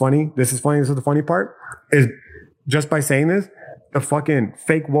 This is funny. This is the funny part is just by saying this, the fucking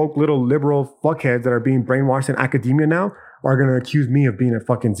fake woke little liberal fuckheads that are being brainwashed in academia now are going to accuse me of being a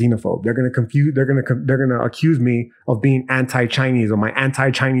fucking xenophobe. They're going to accuse me of being anti-Chinese or my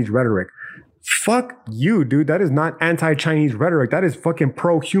anti-Chinese rhetoric. Fuck you, dude. That is not anti-Chinese rhetoric. That is fucking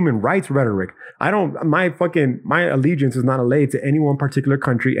pro-human rights rhetoric. My allegiance is not allayed to any one particular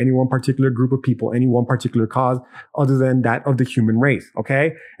country, any one particular group of people, any one particular cause other than that of the human race.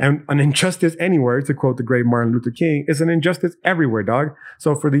 Okay. And an injustice anywhere, to quote the great Martin Luther King, is an injustice everywhere, dog.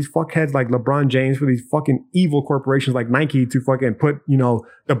 So for these fuckheads like LeBron James, for these fucking evil corporations like Nike to fucking put,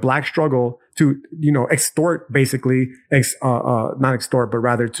 the black struggle to, extort basically, not extort, but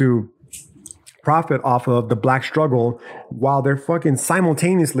rather to profit off of the black struggle while they're fucking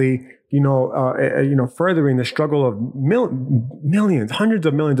simultaneously, furthering the struggle of millions, hundreds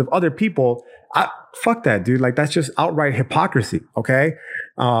of millions of other people. Fuck that, dude. Like, that's just outright hypocrisy. Okay.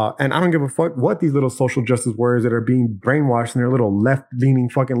 And I don't give a fuck what these little social justice warriors that are being brainwashed in their little left leaning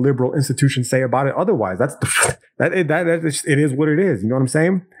fucking liberal institutions say about it. Otherwise, it is what it is. You know what I'm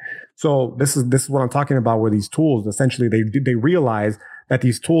saying? So this is what I'm talking about, where these tools, essentially, they realize that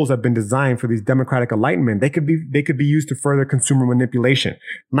these tools have been designed for these democratic enlightenment. They could be used to further consumer manipulation.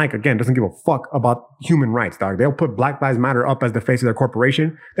 Nike, again, doesn't give a fuck about human rights, dog. They'll put Black Lives Matter up as the face of their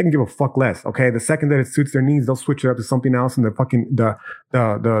corporation. They can give a fuck less. Okay. The second that it suits their needs, they'll switch it up to something else, and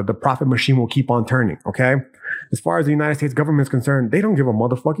the profit machine will keep on turning. Okay. As far as the United States government is concerned, they don't give a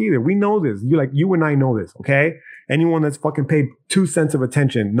motherfucker either. We know this. You and I know this. Okay. Anyone that's fucking paid 2 cents of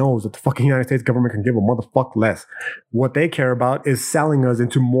attention knows that the fucking United States government can give a motherfucker less. What they care about is selling us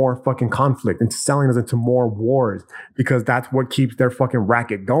into more fucking conflict, and selling us into more wars, because that's what keeps their fucking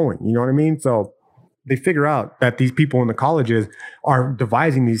racket going. You know what I mean? So they figure out that these people in the colleges are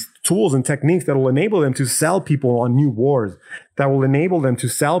devising these tools and techniques that will enable them to sell people on new wars, that will enable them to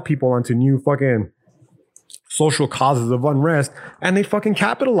sell people onto new fucking social causes of unrest, and they fucking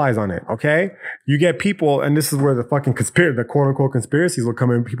capitalize on it. Okay. You get people, and this is where the fucking the quote unquote conspiracies will come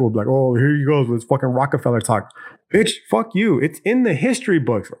in. People will be like, oh, here you go with this fucking Rockefeller talk. Bitch, fuck you. It's in the history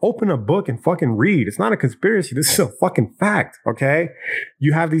books. Open a book and fucking read. It's not a conspiracy. This is a fucking fact. Okay.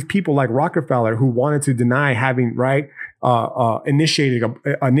 You have these people like Rockefeller who wanted to deny having, right, initiating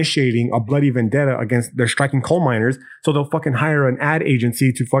a bloody vendetta against their striking coal miners. So they'll fucking hire an ad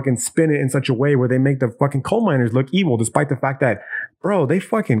agency to fucking spin it in such a way where they make the fucking coal miners look evil, despite the fact that, bro, they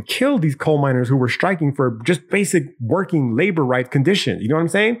fucking killed these coal miners who were striking for just basic working labor right conditions. You know what I'm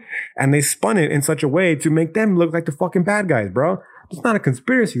saying? And they spun it in such a way to make them look like the fucking bad guys, bro. It's not a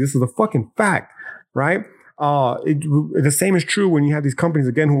conspiracy. This is a fucking fact, right? The same is true when you have these companies,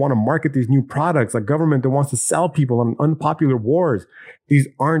 again, who want to market these new products, like government that wants to sell people on unpopular wars. These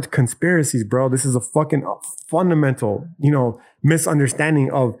aren't conspiracies, bro. This is a fucking fundamental,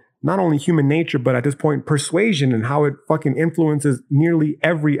 misunderstanding of not only human nature, but at this point, persuasion, and how it fucking influences nearly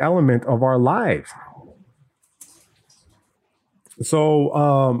every element of our lives.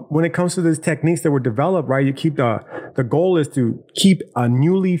 So when it comes to these techniques that were developed, right, you keep the goal is to keep a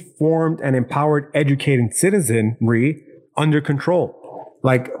newly formed and empowered, educated citizenry under control.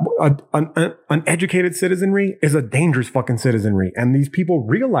 Like an educated citizenry is a dangerous fucking citizenry. And these people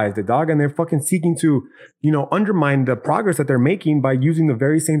realize it, dog, and they're fucking seeking to, undermine the progress that they're making by using the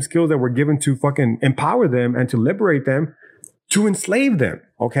very same skills that were given to fucking empower them and to liberate them, to enslave them.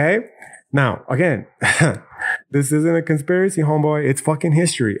 Okay. Now, again, this isn't a conspiracy, homeboy. It's fucking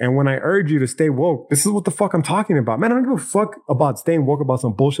history. And when I urge you to stay woke, this is what the fuck I'm talking about. Man, I don't give a fuck about staying woke about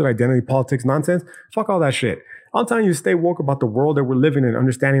some bullshit identity politics nonsense. Fuck all that shit. I'm telling you to stay woke about the world that we're living in,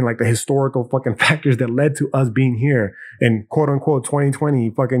 understanding like the historical fucking factors that led to us being here in quote unquote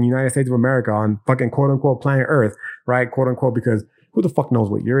 2020 fucking United States of America on fucking quote unquote planet Earth, right? Quote unquote, because who the fuck knows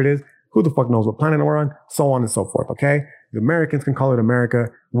what year it is? Who the fuck knows what planet we're on? So on and so forth, okay? The Americans can call it America.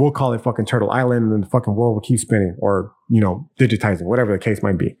 We'll call it fucking Turtle Island, and then the fucking world will keep spinning, or, digitizing, whatever the case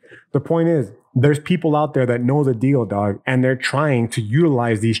might be. The point is, there's people out there that know the deal, dog, and they're trying to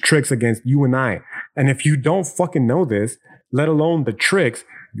utilize these tricks against you and I. And if you don't fucking know this, let alone the tricks,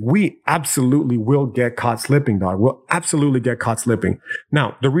 we absolutely will get caught slipping, dog. We'll absolutely get caught slipping.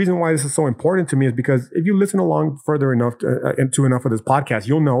 Now, the reason why this is so important to me is because if you listen along further enough into enough of this podcast,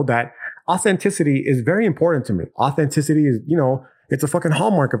 you'll know that authenticity is very important to me. Authenticity is, it's a fucking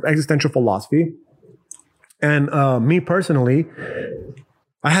hallmark of existential philosophy. And me personally,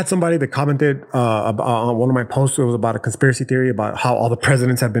 I had somebody that commented on one of my posts. It was about a conspiracy theory about how all the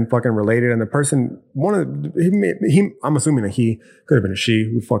presidents have been fucking related. And the person, I'm assuming that he could have been a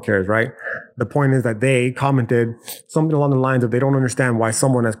she. Who fuck cares, right? The point is that they commented something along the lines of they don't understand why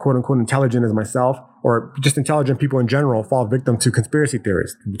someone as quote unquote intelligent as myself, or just intelligent people in general, fall victim to conspiracy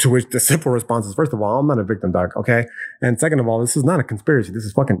theories. To which the simple response is, first of all, I'm not a victim, dog. Okay. And second of all, this is not a conspiracy. This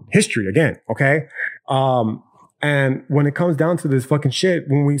is fucking history again. Okay. And when it comes down to this fucking shit,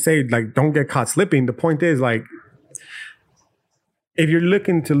 when we say like, don't get caught slipping, the point is like, if you're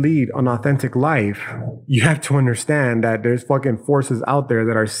looking to lead an authentic life, you have to understand that there's fucking forces out there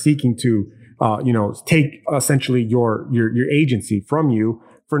that are seeking to, take essentially your agency from you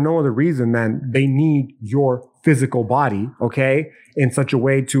for no other reason than they need your physical body, okay, in such a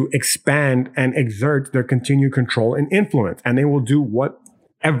way to expand and exert their continued control and influence. And they will do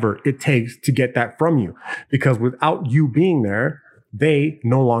whatever it takes to get that from you, because without you being there, they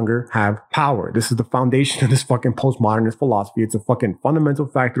no longer have power. This is the foundation of this fucking postmodernist philosophy. It's a fucking fundamental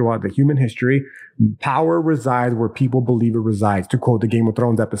fact throughout the human history. Power resides where people believe it resides, to quote the Game of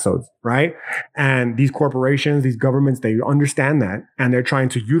Thrones episodes, right? And these corporations, these governments, they understand that, and they're trying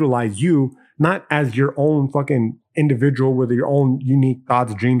to utilize you not as your own fucking individual with your own unique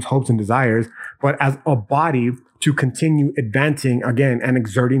thoughts, dreams, hopes, and desires, but as a body to continue advancing again and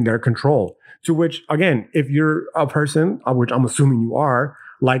exerting their control. To which, again, if you're a person, which I'm assuming you are,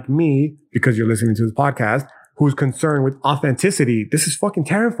 like me, because you're listening to this podcast, who's concerned with authenticity, this is fucking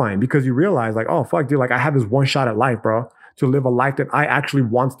terrifying because you realize like, oh, fuck, dude, like I have this one shot at life, bro, to live a life that I actually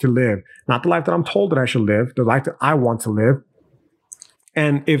want to live. Not the life that I'm told that I should live, the life that I want to live.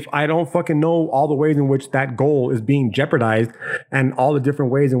 And if I don't fucking know all the ways in which that goal is being jeopardized and all the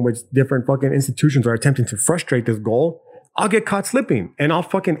different ways in which different fucking institutions are attempting to frustrate this goal, I'll get caught slipping and I'll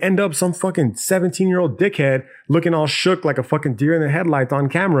fucking end up some fucking 17-year-old dickhead looking all shook like a fucking deer in the headlights on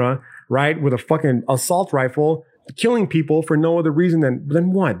camera, right? With a fucking assault rifle, killing people for no other reason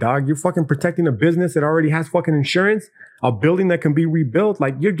than what, dog? You're fucking protecting a business that already has fucking insurance, a building that can be rebuilt.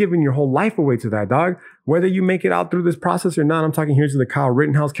 Like you're giving your whole life away to that, dog. Whether you make it out through this process or not, I'm talking here to the Kyle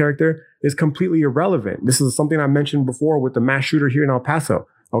Rittenhouse character, is completely irrelevant. This is something I mentioned before with the mass shooter here in El Paso.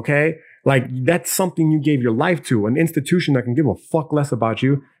 Okay? Like that's something you gave your life to, an institution that can give a fuck less about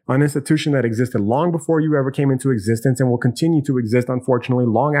you, an institution that existed long before you ever came into existence and will continue to exist, unfortunately,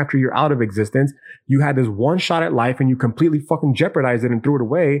 long after you're out of existence. You had this one shot at life and you completely fucking jeopardized it and threw it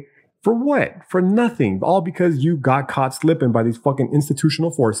away. For what? For nothing. All because you got caught slipping by these fucking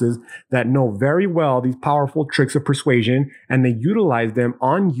institutional forces that know very well these powerful tricks of persuasion, and they utilize them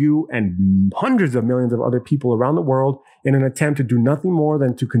on you and hundreds of millions of other people around the world in an attempt to do nothing more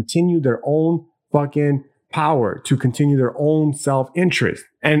than to continue their own fucking power, to continue their own self-interest.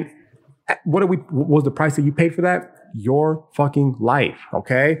 And what was the price that you paid for that? Your fucking life.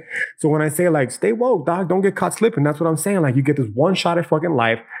 Okay. So when I say like, stay woke, dog, don't get caught slipping. That's what I'm saying. Like you get this one shot at fucking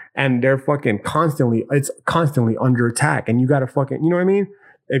life and they're fucking it's constantly under attack. And you got to fucking, you know what I mean?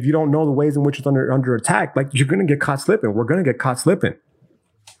 If you don't know the ways in which it's under attack, like you're going to get caught slipping. We're going to get caught slipping.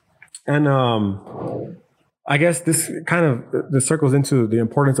 And, I guess this circles into the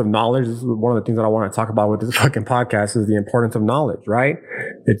importance of knowledge. This is one of the things that I want to talk about with this fucking podcast is the importance of knowledge, right?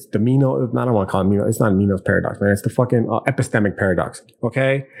 It's the Meno, I don't want to call it Meno. It's not Meno's paradox, man. It's the fucking epistemic paradox.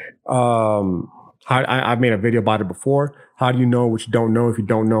 Okay. I've made a video about it before. How do you know what you don't know if you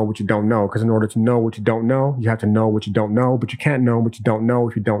don't know what you don't know? Because in order to know what you don't know, you have to know what you don't know, but you can't know what you don't know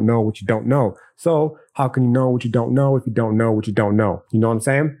if you don't know what you don't know. So how can you know what you don't know if you don't know what you don't know? You know what I'm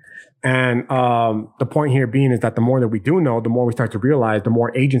saying? And the point here being is that the more that we do know, the more we start to realize, the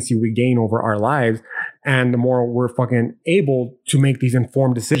more agency we gain over our lives, and the more we're fucking able to make these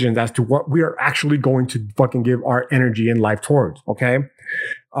informed decisions as to what we are actually going to fucking give our energy and life towards. Okay.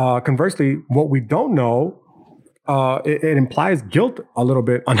 Conversely, what we don't know, it implies guilt a little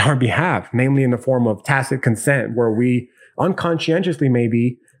bit on our behalf, namely in the form of tacit consent, where we unconscientiously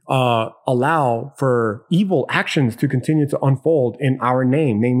maybe allow for evil actions to continue to unfold in our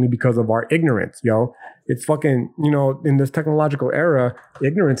name, namely because of our ignorance, yo. It's fucking, in this technological era,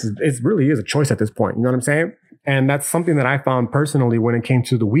 ignorance is really a choice at this point. You know what I'm saying? And that's something that I found personally when it came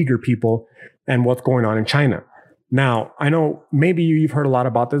to the Uyghur people and what's going on in China. Now, I know maybe you've heard a lot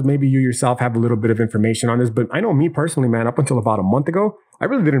about this. Maybe you yourself have a little bit of information on this, but I know me personally, man, up until about a month ago, I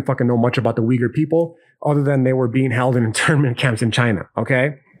really didn't fucking know much about the Uyghur people other than they were being held in internment camps in China.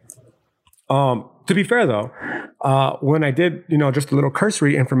 Okay. To be fair though, when I did, just a little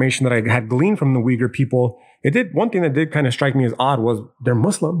cursory information that I had gleaned from the Uyghur people, one thing that did kind of strike me as odd was they're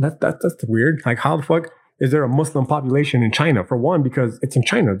Muslim. That's weird. Like how the fuck is there a Muslim population in China? For one, because it's in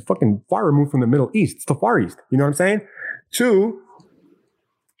China, it's fucking far removed from the Middle East. It's the Far East. You know what I'm saying? Two,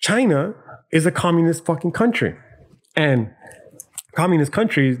 China is a communist fucking country. And communist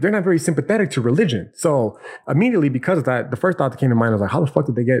countries, they're not very sympathetic to religion. So immediately because of that, the first thought that came to mind was like, how the fuck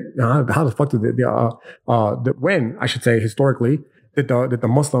did they get, when, I should say, historically, did the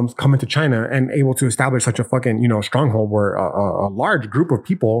Muslims come into China and able to establish such a fucking, stronghold where a large group of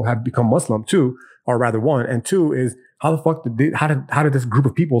people have become Muslim too, or rather one, and two is how the fuck how did this group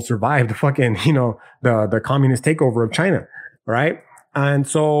of people survive the fucking, the communist takeover of China, right? And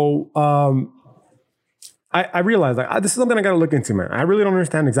so, I realized this is something I got to look into, man. I really don't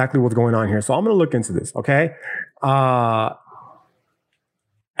understand exactly what's going on here. So I'm going to look into this. Okay. And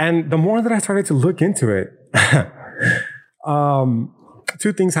the more that I started to look into it,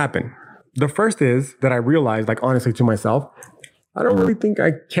 two things happen. The first is that I realized, honestly to myself, I don't really think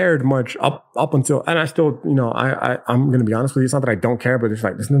I cared much up until, and I still, I'm going to be honest with you. It's not that I don't care, but it's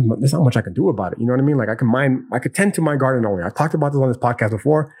like, there's not much I can do about it. You know what I mean? Like I could tend to my garden only. I've talked about this on this podcast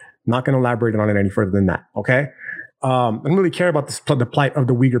before. Not going to elaborate on it any further than that. Okay. I didn't really care about the plight of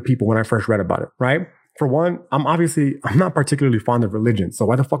the Uyghur people when I first read about it. Right. For one, I'm not particularly fond of religion. So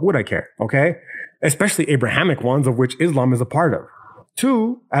why the fuck would I care? Okay. Especially Abrahamic ones, of which Islam is a part of.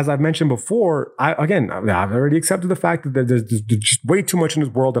 Two, as I've mentioned before, I've already accepted the fact that there's just way too much in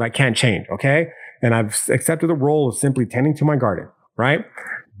this world that I can't change. Okay. And I've accepted the role of simply tending to my garden. Right.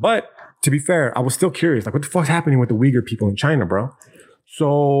 But to be fair, I was still curious. Like, what the fuck's happening with the Uyghur people in China, bro?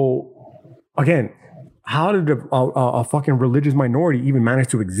 So again, how did a fucking religious minority even manage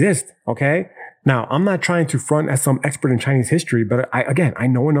to exist? Okay. Now, I'm not trying to front as some expert in Chinese history, but I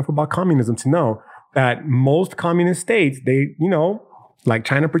know enough about communism to know that most communist states, they, like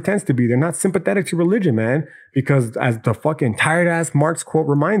China pretends to be, they're not sympathetic to religion, man. Because as the fucking tired ass Marx quote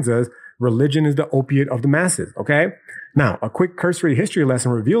reminds us, religion is the opiate of the masses. Okay. Now, a quick cursory history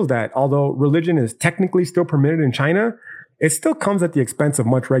lesson reveals that although religion is technically still permitted in China, it still comes at the expense of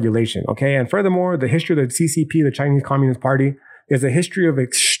much regulation. Okay. And furthermore, the history of the CCP, the Chinese Communist Party, is a history of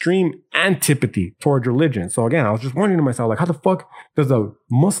extreme antipathy towards religion. So again, I was just wondering to myself, like, how the fuck does a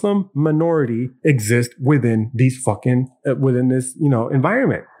Muslim minority exist within these fucking, within this,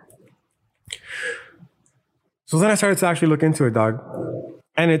 environment? So then I started to actually look into it, dog.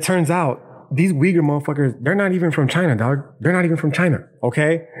 And it turns out these Uyghur motherfuckers, they're not even from China, dog. They're not even from China,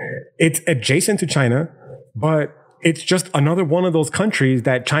 okay? It's adjacent to China, but it's just another one of those countries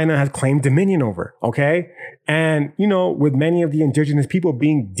that China has claimed dominion over, okay? And, with many of the indigenous people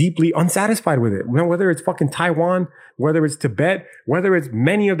being deeply unsatisfied with it, whether it's fucking Taiwan, whether it's Tibet, whether it's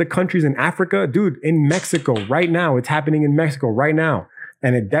many of the countries in Africa, dude, in Mexico right now, it's happening in Mexico right now.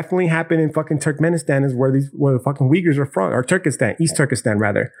 And it definitely happened in fucking Turkmenistan is where the fucking Uyghurs are from, or Turkestan, East Turkestan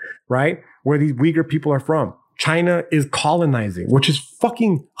rather, right? Where these Uyghur people are from. China is colonizing, which is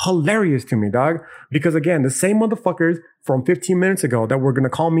fucking hilarious to me, dog. Because again, the same motherfuckers from 15 minutes ago that were going to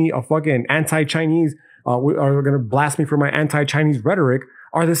call me a fucking anti-Chinese, are going to blast me for my anti-Chinese rhetoric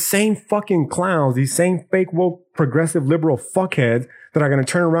are the same fucking clowns, these same fake woke progressive liberal fuckheads that are going to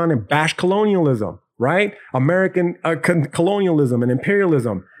turn around and bash colonialism, right? American colonialism and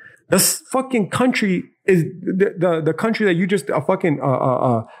imperialism. This fucking country is the country that you just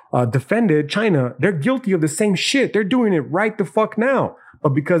defended, China. They're guilty of the same shit. They're doing it right the fuck now.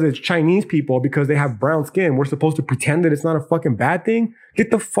 But because it's Chinese people, because they have brown skin, we're supposed to pretend that it's not a fucking bad thing?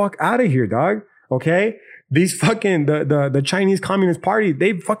 Get the fuck out of here, dog. Okay? These fucking, the Chinese Communist Party,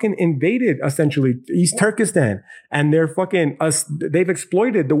 they've fucking invaded essentially East Turkestan. And they're fucking, they've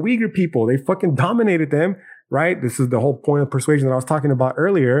exploited the Uyghur people. They fucking dominated them, right? This is the whole point of persuasion that I was talking about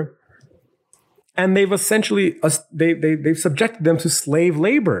earlier. And they've essentially, they've subjected them to slave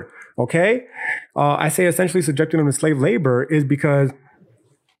labor, okay? I say essentially subjecting them to slave labor is because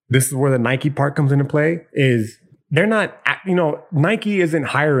this is where the Nike part comes into play, is they're not, Nike isn't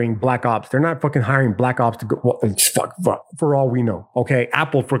hiring black ops. They're not fucking hiring black ops to go, well, fuck, for all we know, okay?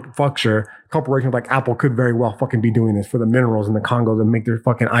 Apple, fuck sure, corporations like Apple could very well fucking be doing this for the minerals in the Congo to make their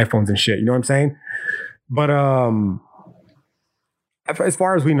fucking iPhones and shit, you know what I'm saying? But as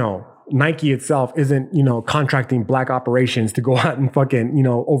far as we know, Nike itself isn't, contracting black operations to go out and fucking,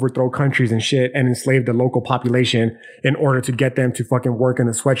 overthrow countries and shit and enslave the local population in order to get them to fucking work in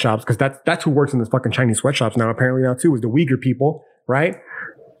the sweatshops. Cause that's who works in the fucking Chinese sweatshops now, apparently now too, is the Uyghur people, right?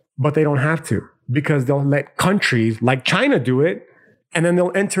 But they don't have to, because they'll let countries like China do it. And then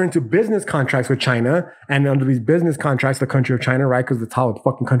they'll enter into business contracts with China. And under these business contracts, the country of China, right? Cause that's how the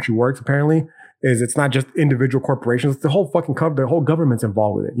fucking country works apparently. Is it's not just individual corporations, it's the whole fucking the whole government's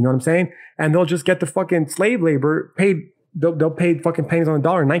involved with it. You know what I'm saying? And they'll just get the fucking slave labor paid. They'll pay fucking pennies on the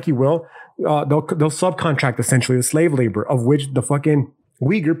dollar. Nike will. They'll subcontract essentially the slave labor, of which the fucking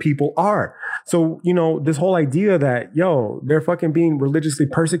Uyghur people are. So, this whole idea that, they're fucking being religiously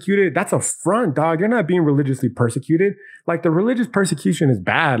persecuted, that's a front, dog. They're not being religiously persecuted. Like, the religious persecution is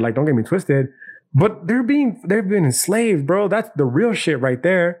bad. Like, don't get me twisted. But they've been enslaved, bro. That's the real shit right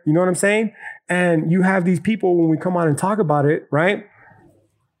there. You know what I'm saying? And you have these people, when we come out and talk about it, right?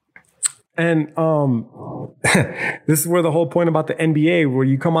 And this is where the whole point about the NBA, where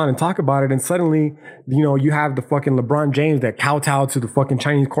you come on and talk about it, and suddenly, you have the fucking LeBron James that kowtowed to the fucking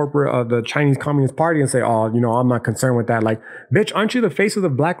Chinese corporate, the Chinese Communist Party, and say, oh, I'm not concerned with that. Like, bitch, aren't you the face of the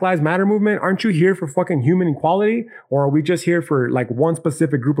Black Lives Matter movement? Aren't you here for fucking human equality? Or are we just here for like one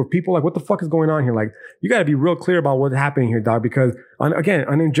specific group of people? Like, what the fuck is going on here? Like, you got to be real clear about what's happening here, dog, because again,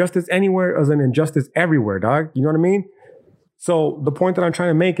 an injustice anywhere is an injustice everywhere, dog. You know what I mean? So the point that I'm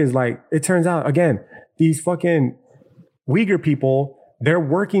trying to make is, like, it turns out, again, these fucking Uyghur people, they're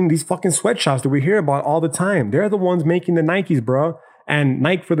working these fucking sweatshops that we hear about all the time. They're the ones making the Nikes, bro. And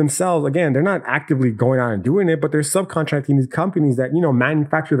Nike for themselves, again, they're not actively going out and doing it, but they're subcontracting these companies that,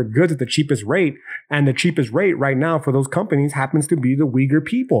 manufacture the goods at the cheapest rate. And the cheapest rate right now for those companies happens to be the Uyghur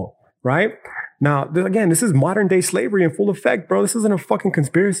people, right? Now, again, this is modern day slavery in full effect, bro. This isn't a fucking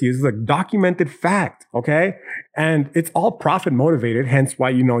conspiracy. This is a documented fact, okay? And it's all profit motivated. Hence why,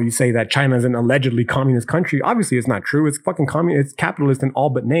 you say that China is an allegedly communist country. Obviously, it's not true. It's fucking it's capitalist in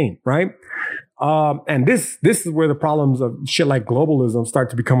all but name, right? And this is where the problems of shit like globalism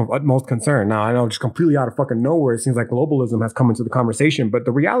start to become of utmost concern. Now, I know just completely out of fucking nowhere, it seems like globalism has come into the conversation. But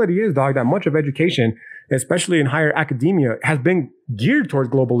the reality is, dog, that much of education, especially in higher academia, has been geared towards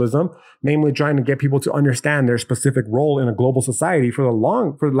globalism, namely trying to get people to understand their specific role in a global society for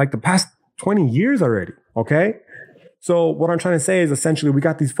like the past 20 years already. Okay. So what I'm trying to say is essentially we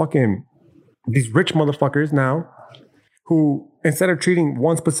got these rich motherfuckers now who, instead of treating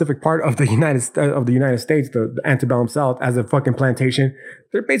one specific part of the United States, the antebellum South, as a fucking plantation,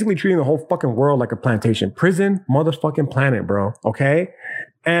 they're basically treating the whole fucking world like a plantation. Prison, motherfucking planet, bro. Okay?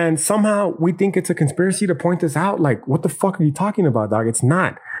 And somehow we think it's a conspiracy to point this out. Like, what the fuck are you talking about, dog? It's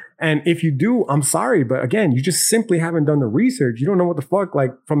not. And if you do, I'm sorry, but again, you just simply haven't done the research. You don't know what the fuck,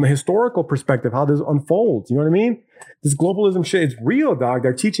 like, from the historical perspective, how this unfolds. You know what I mean? This globalism shit is real, dog.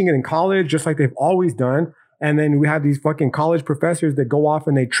 They're teaching it in college just like they've always done. And then we have these fucking college professors that go off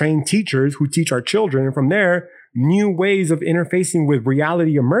and they train teachers who teach our children. And from there, new ways of interfacing with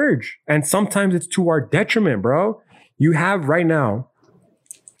reality emerge. And sometimes it's to our detriment, bro. You have right now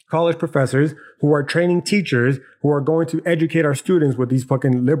college professors who are training teachers who are going to educate our students with these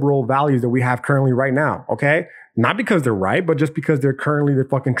fucking liberal values that we have currently right now. Okay. Not because they're right, but just because they're currently the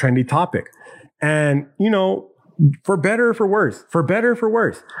fucking trendy topic. And, you know, for better or for worse,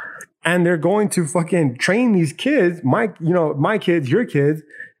 and they're going to fucking train these kids, my kids, your kids,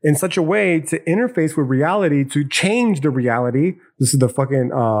 in such a way to interface with reality, to change the reality. This is the fucking,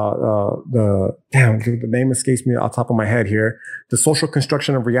 the name escapes me off the top of my head here. The social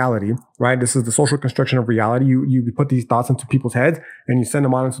construction of reality, right? This is the social construction of reality. You put these thoughts into people's heads and you send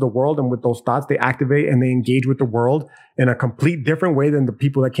them out into the world. And with those thoughts, they activate and they engage with the world in a complete different way than the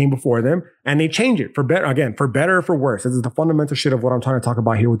people that came before them. And they change it for better, again, for better or for worse. This is the fundamental shit of what I'm trying to talk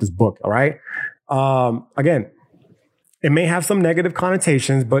about here with this book. All right. Again, it may have some negative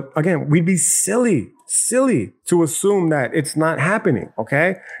connotations, but again, we'd be silly to assume that it's not happening,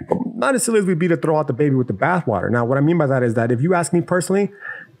 okay? But not as silly as we'd be to throw out the baby with the bathwater. Now, what I mean by that is that if you ask me personally,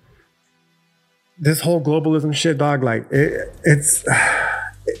 this whole globalism shit, dog, like it's a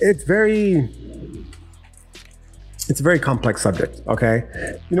very complex subject,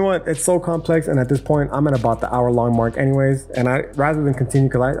 okay? You know what? It's so complex, and at this point, I'm at about the hour-long mark anyways, and rather than continue,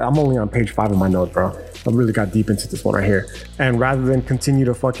 because I'm only on page 5 of my notes, bro. I really got deep into this one right here. And rather than continue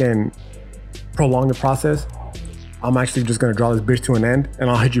to fucking prolong the process, I'm actually just going to draw this bitch to an end, and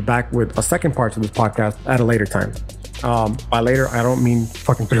I'll hit you back with a second part to this podcast at a later time. By later, I don't mean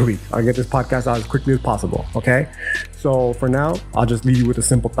fucking 3 weeks. I'll get this podcast out as quickly as possible, okay? So for now, I'll just leave you with a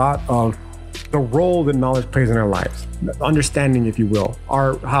simple thought of the role that knowledge plays in our lives, understanding, if you will,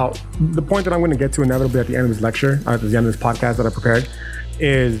 how the point that I'm going to get to inevitably at the end of this lecture, at the end of this podcast that I prepared,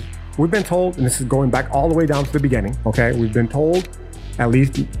 is we've been told, and this is going back all the way down to the beginning, okay? We've been told, at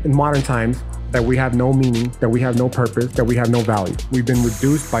least in modern times, that we have no meaning, that we have no purpose, that we have no value. We've been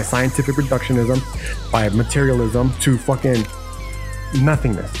reduced by scientific reductionism, by materialism, to fucking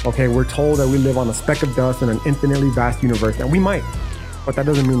nothingness, okay? We're told that we live on a speck of dust in an infinitely vast universe, and we might. But that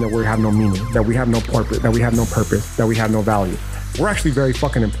doesn't mean that we have no meaning, that we have no purpose, that we have no value. We're actually very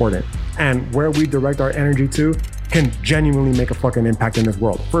fucking important. And where we direct our energy to can genuinely make a fucking impact in this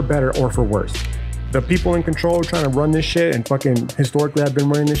world, for better or for worse. The people in control trying to run this shit, and fucking historically have been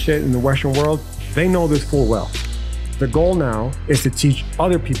running this shit in the Western world, they know this full well. The goal now is to teach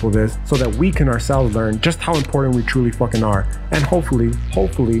other people this so that we can ourselves learn just how important we truly fucking are, and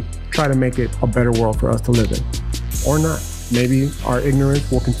hopefully try to make it a better world for us to live in. Or not. Maybe our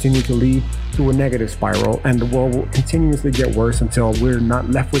ignorance will continue to lead to a negative spiral, and the world will continuously get worse until we're not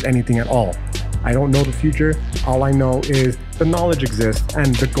left with anything at all. I don't know the future. All I know is the knowledge exists,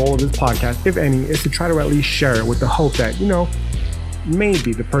 and the goal of this podcast, if any, is to try to at least share it with the hope that, you know,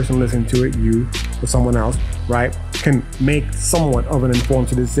 maybe the person listening to it, you or someone else, right, can make somewhat of an informed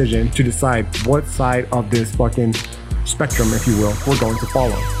decision to decide what side of this fucking spectrum, if you will, we're going to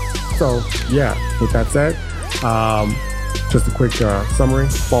follow. So yeah, with that said, just a quick summary.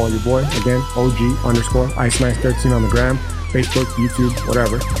 Follow your boy, again, OG_IceNice13 on the gram, Facebook, YouTube,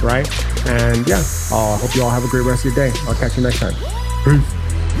 whatever, right? And yeah, I hope you all have a great rest of your day. I'll catch you next time.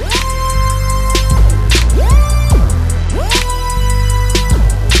 Peace.